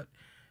about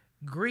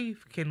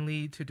grief can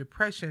lead to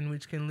depression,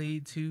 which can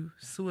lead to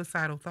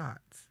suicidal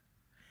thoughts.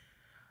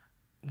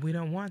 We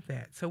don't want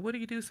that. So what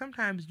do?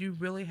 Sometimes you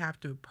really have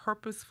to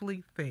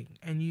purposefully think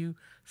and you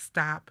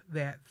stop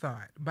that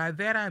thought. By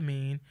that I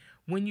mean,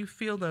 when you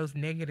feel those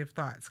negative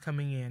thoughts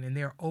coming in and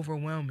they're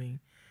overwhelming,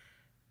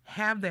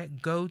 have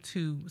that go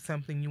to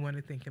something you want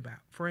to think about.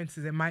 For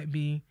instance, it might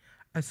be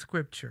a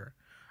scripture,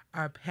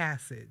 a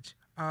passage,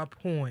 a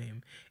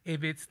poem.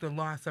 If it's the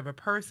loss of a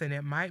person,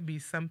 it might be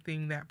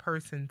something that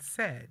person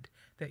said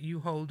that you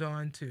hold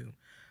on to.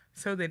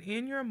 So that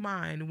in your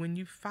mind, when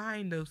you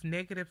find those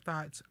negative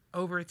thoughts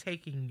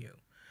overtaking you,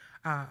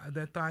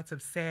 the thoughts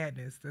of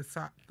sadness, the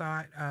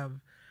thought of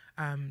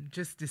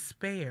just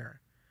despair,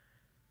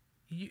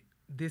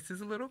 this is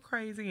a little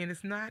crazy, and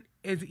it's not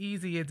as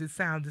easy as it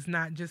sounds. It's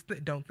not just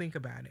that don't think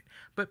about it,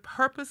 but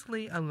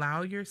purposely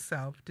allow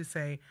yourself to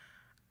say,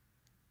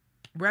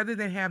 rather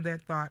than have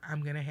that thought,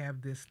 I'm going to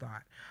have this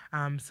thought.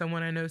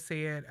 Someone I know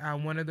said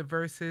one of the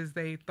verses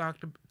they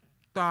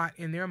thought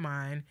in their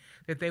mind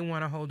that they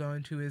want to hold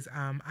on to is,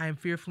 I am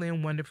fearfully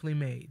and wonderfully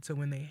made. So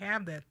when they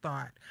have that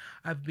thought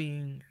of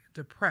being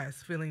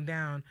depressed, feeling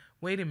down,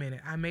 wait a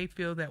minute, I may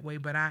feel that way,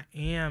 but I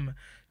am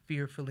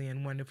fearfully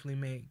and wonderfully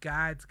made.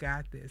 God's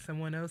got this.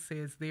 Someone else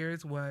says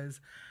theirs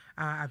was,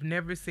 I've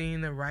never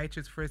seen the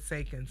righteous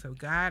forsaken. So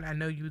God, I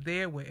know you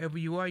there. Wherever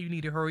you are, you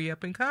need to hurry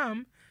up and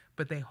come.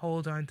 But they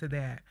hold on to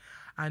that.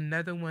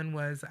 Another one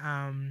was,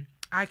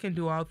 I can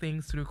do all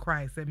things through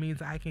Christ. That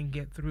means I can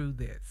get through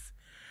this.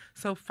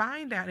 So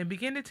find out and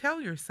begin to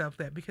tell yourself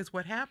that, because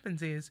what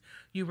happens is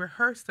you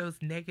rehearse those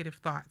negative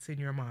thoughts in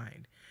your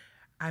mind.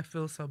 I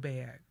feel so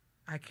bad.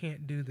 I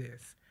can't do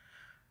this.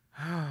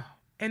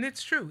 And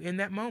it's true. In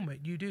that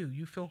moment, you do.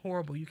 You feel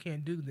horrible. You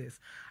can't do this.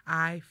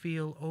 I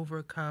feel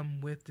overcome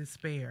with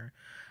despair.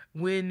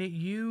 When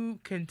you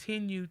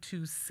continue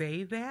to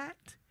say that,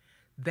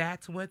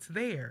 that's what's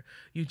there.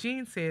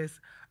 Eugene says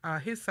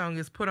his song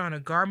is put on a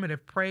garment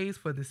of praise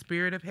for the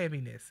spirit of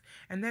heaviness.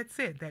 And that's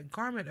it, that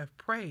garment of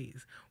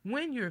praise.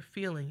 When you're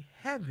feeling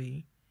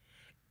heavy,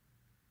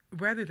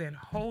 rather than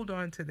hold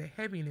on to the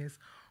heaviness,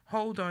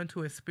 hold on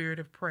to a spirit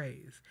of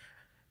praise.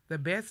 The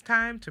best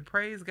time to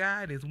praise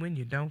God is when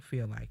you don't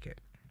feel like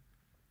it.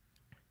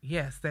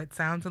 Yes, that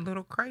sounds a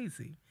little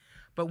crazy.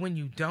 But when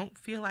you don't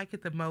feel like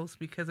it the most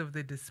because of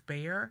the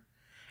despair,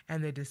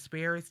 and the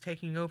despair is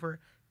taking over,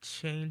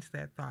 change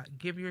that thought.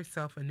 Give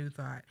yourself a new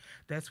thought.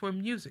 That's where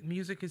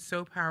music is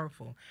so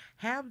powerful.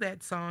 Have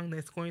that song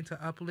that's going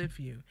to uplift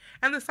you.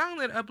 And the song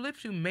that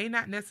uplifts you may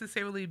not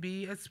necessarily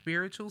be a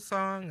spiritual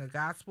song, a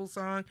gospel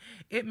song.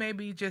 It may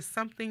be just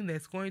something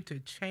that's going to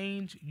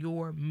change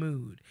your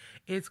mood.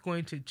 It's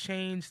going to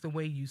change the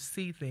way you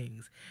see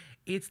things.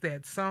 It's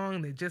that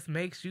song that just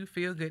makes you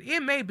feel good.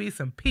 It may be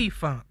some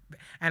P-Funk.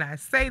 And I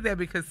say that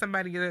because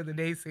somebody the other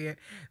day said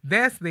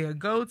that's their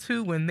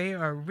go-to when they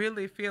are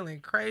really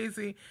feeling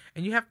crazy.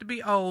 And you have to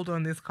be old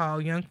on this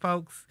call, young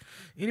folks.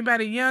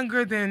 Anybody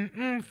younger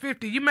than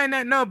 50, you may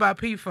not know about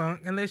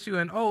P-Funk unless you're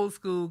an old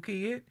school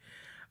kid.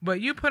 But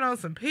you put on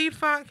some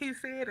P-Funk, he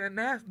said, and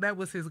that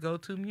was his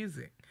go-to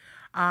music.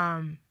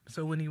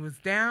 So when he was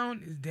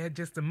down, is that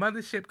just a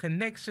mothership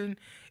connection?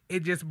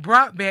 It just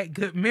brought back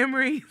good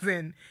memories,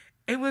 and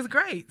it was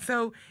great.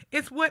 So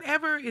it's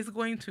whatever is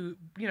going to,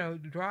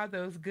 draw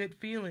those good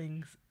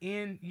feelings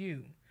in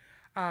you.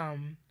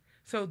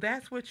 So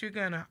that's what you're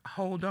going to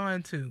hold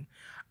on to.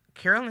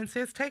 Carolyn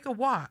says, take a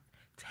walk.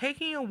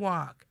 Taking a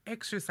walk,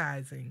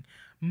 exercising,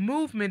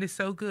 movement is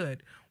so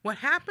good. What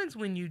happens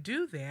when you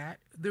do that,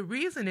 the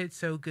reason it's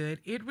so good,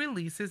 it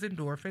releases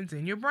endorphins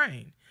in your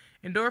brain.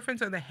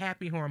 Endorphins are the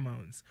happy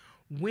hormones.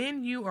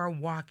 When you are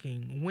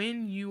walking,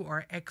 when you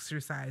are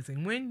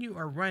exercising, when you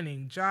are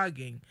running,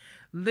 jogging,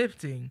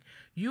 lifting,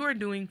 you are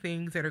doing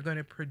things that are going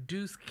to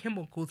produce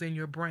chemicals in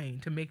your brain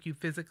to make you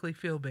physically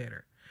feel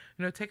better.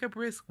 Take a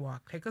brisk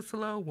walk, take a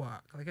slow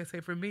walk. Like I say,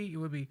 for me, it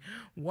would be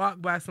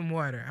walk by some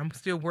water. I'm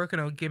still working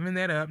on giving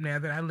that up now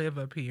that I live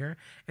up here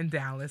in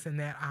Dallas and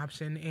that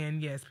option.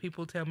 And yes,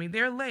 people tell me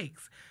there are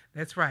lakes.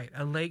 That's right.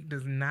 A lake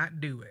does not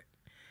do it.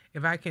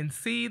 If I can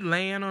see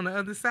land on the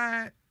other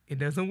side, it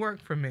doesn't work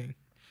for me.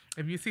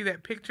 If you see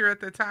that picture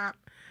at the top,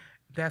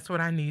 that's what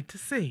I need to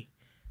see.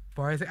 As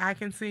far as I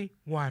can see,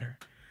 water.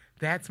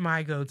 That's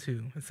my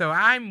go-to. So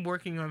I'm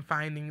working on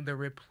finding the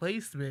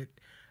replacement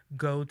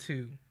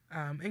go-to.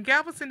 And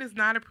Galveston is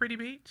not a pretty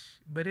beach,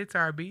 but it's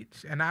our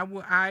beach. And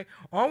I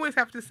always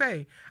have to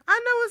say, I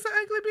know it's an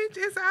ugly beach.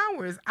 It's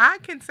ours. I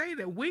can say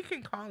that. We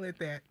can call it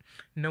that.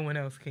 No one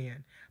else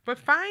can. But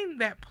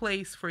find that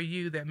place for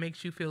you that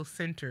makes you feel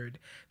centered,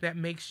 that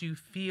makes you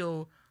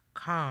feel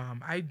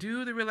calm. I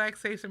do the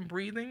relaxation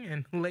breathing,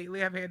 and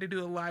lately I've had to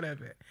do a lot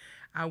of it.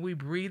 We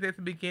breathe at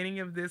the beginning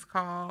of this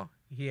call.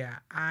 Yeah,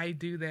 I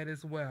do that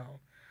as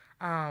well.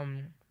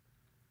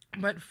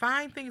 But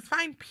find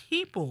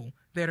people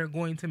that are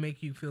going to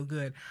make you feel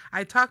good.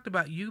 I talked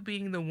about you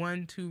being the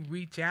one to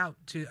reach out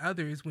to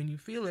others when you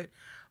feel it,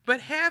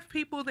 but have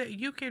people that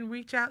you can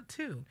reach out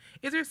to.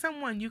 Is there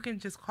someone you can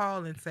just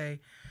call and say,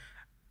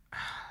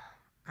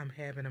 I'm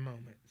having a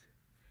moment?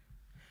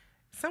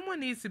 Someone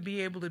needs to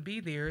be able to be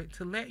there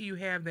to let you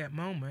have that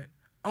moment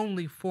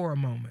only for a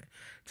moment.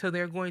 So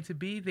they're going to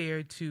be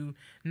there to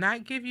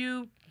not give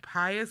you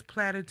pious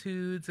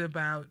platitudes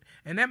about,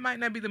 and that might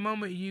not be the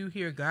moment you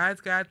hear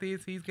God's got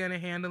this, he's going to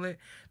handle it.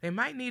 They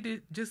might need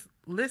to just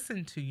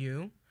listen to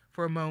you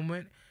for a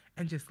moment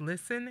and just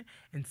listen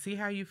and see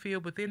how you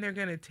feel. But then they're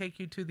going to take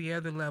you to the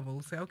other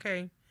level. Say,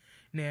 okay,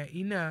 now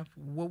enough.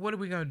 Well, what are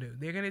we going to do?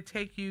 They're going to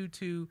take you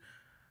to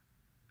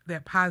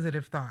that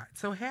positive thought.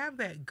 So have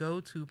that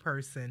go-to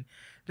person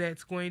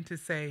that's going to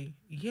say,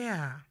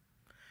 yeah,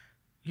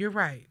 you're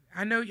right.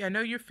 I know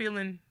you're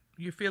feeling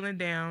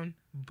down,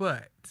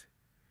 but,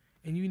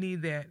 and you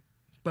need that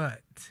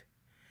but.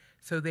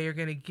 So they're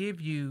going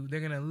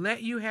to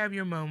let you have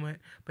your moment,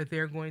 but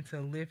they're going to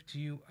lift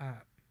you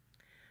up.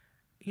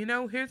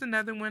 Here's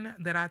another one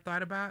that I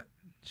thought about.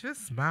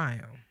 Just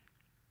smile.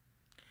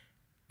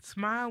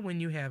 Smile when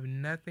you have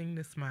nothing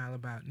to smile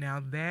about.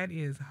 Now that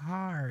is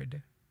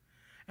hard.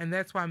 And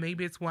that's why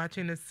maybe it's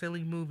watching a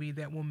silly movie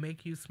that will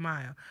make you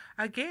smile.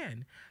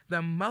 Again,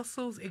 the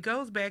muscles, it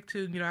goes back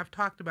to, I've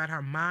talked about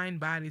how mind,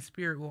 body,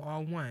 spirit were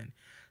all one.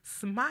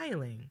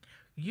 Smiling,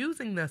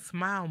 using the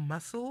smile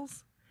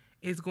muscles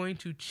is going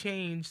to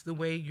change the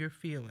way you're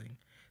feeling.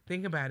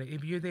 Think about it.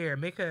 If you're there,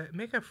 make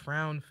a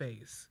frown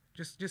face.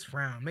 Just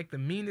frown. Make the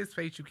meanest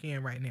face you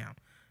can right now.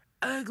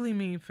 Ugly,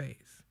 mean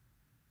face.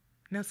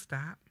 Now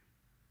stop.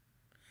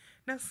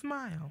 Now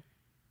smile.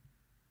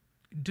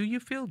 Do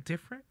you feel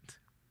different?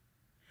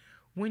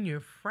 When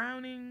you're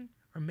frowning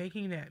or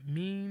making that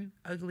mean,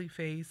 ugly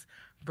face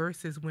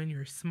versus when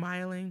you're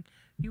smiling,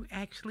 you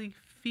actually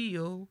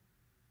feel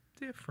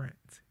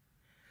different.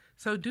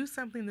 So do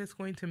something that's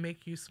going to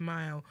make you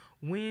smile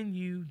when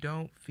you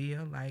don't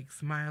feel like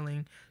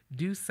smiling.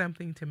 Do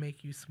something to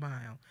make you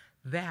smile.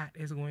 That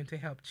is going to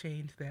help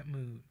change that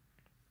mood.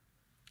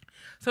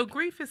 So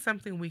grief is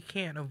something we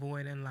can't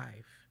avoid in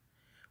life.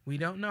 We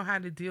don't know how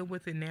to deal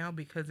with it now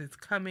because it's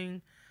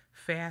coming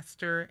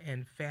faster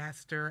and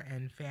faster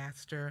and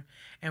faster,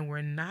 and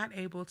we're not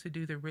able to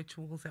do the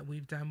rituals that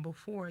we've done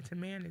before to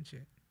manage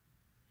it.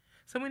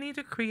 So we need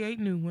to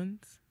create new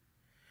ones.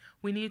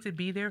 We need to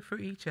be there for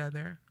each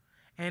other.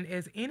 And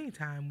as any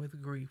time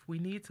with grief, we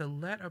need to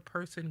let a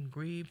person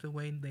grieve the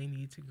way they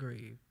need to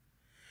grieve.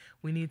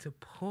 We need to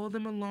pull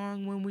them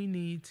along when we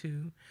need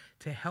to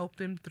help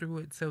them through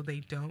it so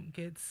they don't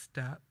get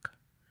stuck.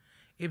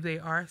 If they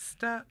are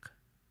stuck,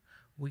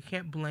 we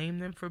can't blame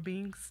them for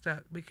being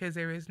stuck because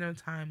there is no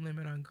time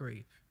limit on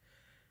grief.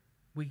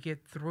 We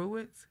get through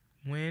it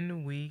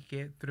when we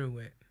get through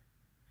it.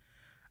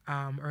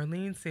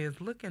 Erlene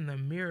says, look in the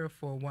mirror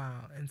for a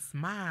while and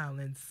smile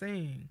and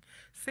sing.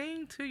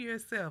 Sing to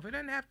yourself.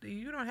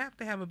 You don't have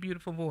to have a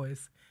beautiful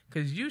voice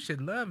because you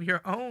should love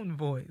your own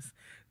voice.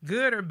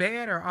 Good or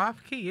bad or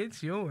off key,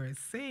 it's yours.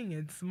 Sing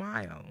and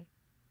smile.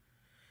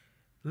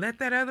 Let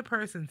that other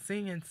person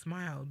sing and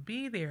smile.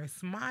 Be there.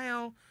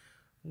 Smile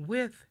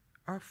with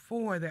or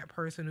for that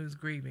person who's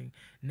grieving.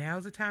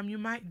 Now's the time you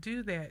might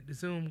do that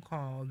Zoom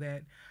call,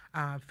 that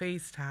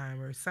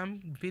FaceTime, or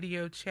some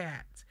video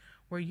chat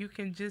where you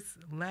can just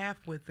laugh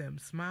with them,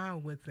 smile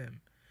with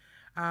them,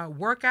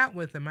 work out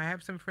with them. I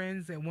have some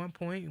friends at one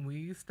point,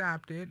 we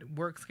stopped it,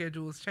 work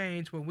schedules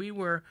changed, where we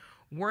were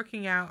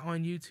working out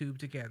on YouTube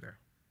together.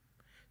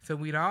 So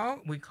we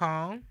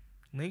call,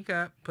 link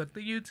up, put the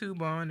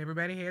YouTube on.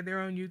 Everybody had their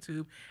own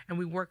YouTube, and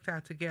we worked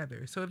out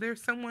together. So if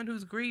there's someone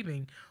who's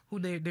grieving, who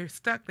they're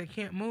stuck, they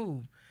can't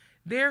move,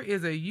 there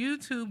is a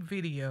YouTube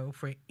video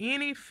for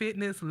any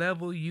fitness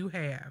level you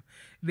have.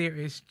 There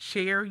is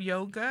chair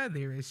yoga,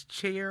 there is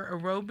chair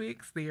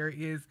aerobics, there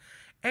is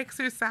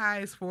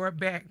exercise for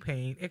back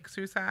pain,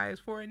 exercise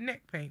for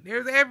neck pain.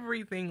 There's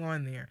everything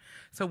on there.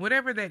 So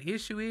whatever that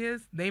issue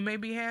is they may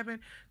be having,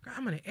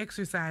 I'm going to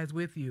exercise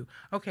with you.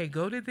 Okay,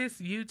 go to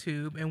this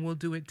YouTube and we'll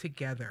do it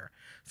together.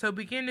 So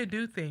begin to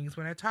do things.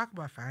 When I talk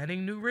about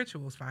finding new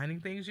rituals,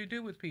 finding things you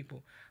do with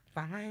people,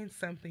 find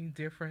something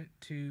different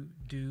to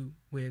do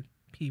with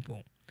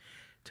people,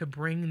 to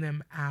bring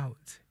them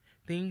out.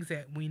 Things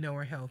that we know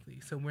are healthy.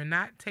 So we're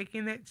not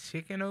taking that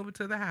chicken over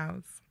to the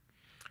house,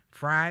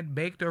 fried,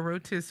 baked, or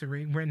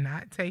rotisserie. We're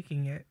not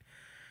taking it.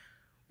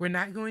 We're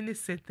not going to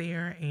sit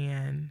there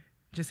and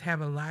just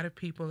have a lot of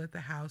people at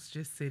the house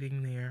just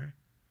sitting there.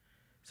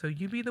 So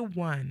you be the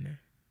one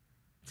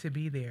to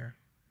be there,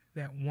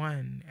 that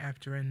one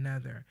after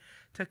another,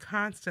 to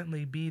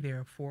constantly be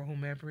there for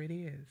whomever it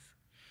is.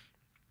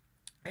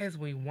 As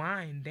we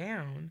wind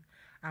down,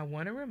 I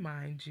want to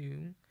remind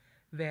you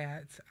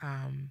that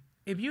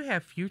if you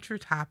have future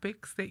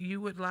topics that you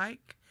would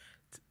like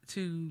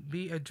to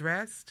be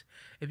addressed,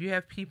 if you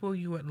have people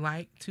you would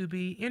like to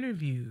be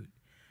interviewed,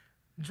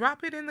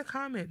 drop it in the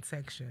comment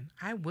section.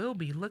 I will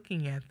be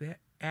looking at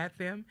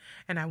them,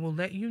 and I will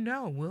let you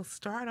know. We'll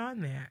start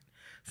on that.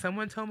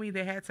 Someone told me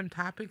they had some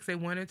topics they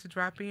wanted to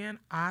drop in.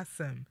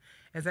 Awesome.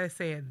 As I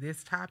said,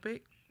 this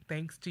topic,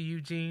 thanks to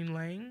Eugene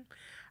Lang,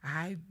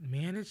 I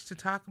managed to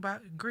talk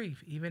about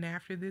grief even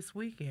after this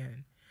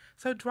weekend.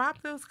 So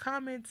drop those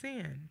comments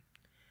in.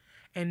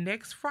 And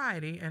next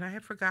Friday, and I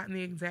have forgotten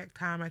the exact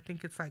time, I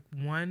think it's like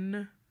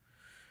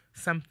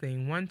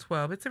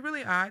 1:12. It's a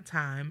really odd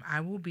time.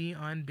 I will be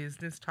on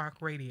Business Talk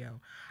Radio.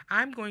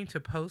 I'm going to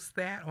post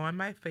that on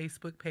my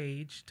Facebook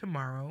page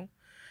tomorrow,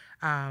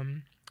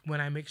 when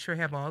I make sure I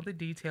have all the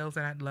details,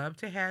 and I'd love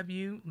to have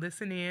you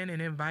listen in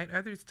and invite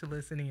others to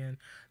listen in.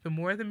 The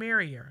more the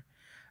merrier.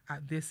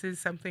 This is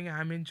something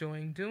I'm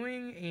enjoying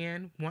doing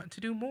and want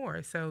to do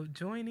more, so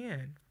join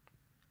in.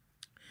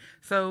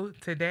 So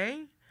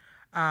today,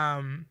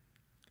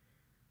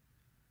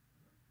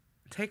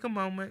 take a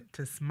moment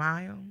to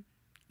smile.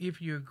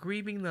 If you're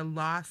grieving the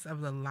loss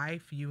of the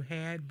life you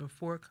had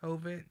before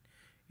COVID,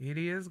 it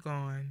is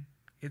gone.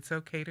 It's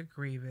okay to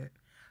grieve it.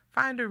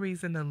 Find a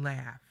reason to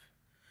laugh.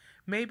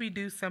 Maybe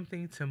do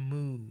something to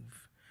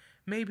move.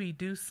 Maybe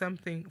do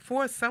something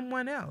for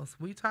someone else.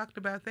 We talked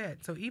about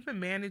that. So even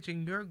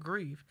managing your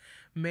grief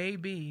may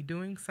be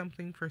doing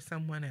something for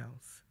someone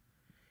else.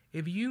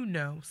 If you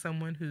know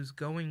someone who's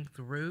going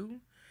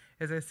through,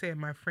 as I said,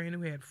 my friend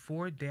who had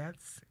 4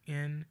 deaths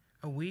in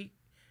a week,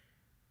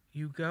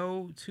 you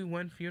go to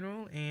one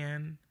funeral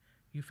and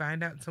you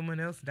find out someone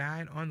else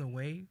died on the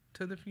way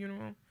to the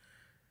funeral,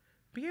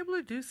 be able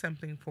to do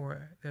something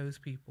for those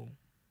people.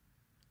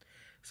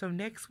 So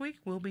next week,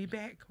 we'll be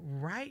back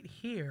right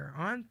here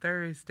on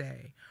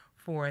Thursday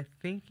for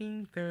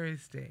Thinking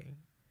Thursday.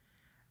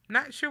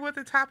 Not sure what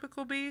the topic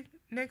will be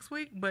next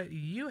week, but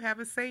you have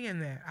a say in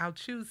that. I'll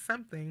choose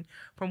something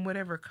from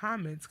whatever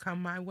comments come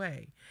my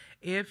way.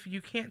 If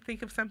you can't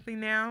think of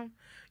something now,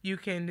 you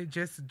can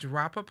just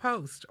drop a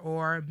post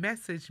or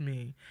message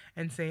me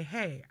and say,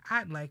 hey,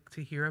 I'd like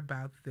to hear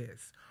about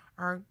this.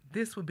 Or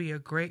this would be a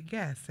great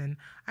guest, and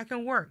I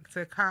can work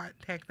to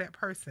contact that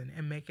person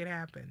and make it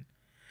happen.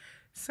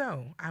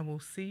 So I will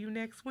see you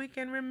next week,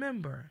 and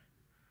remember,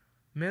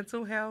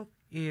 mental health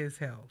is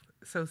health,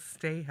 so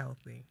stay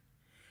healthy.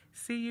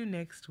 See you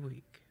next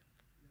week.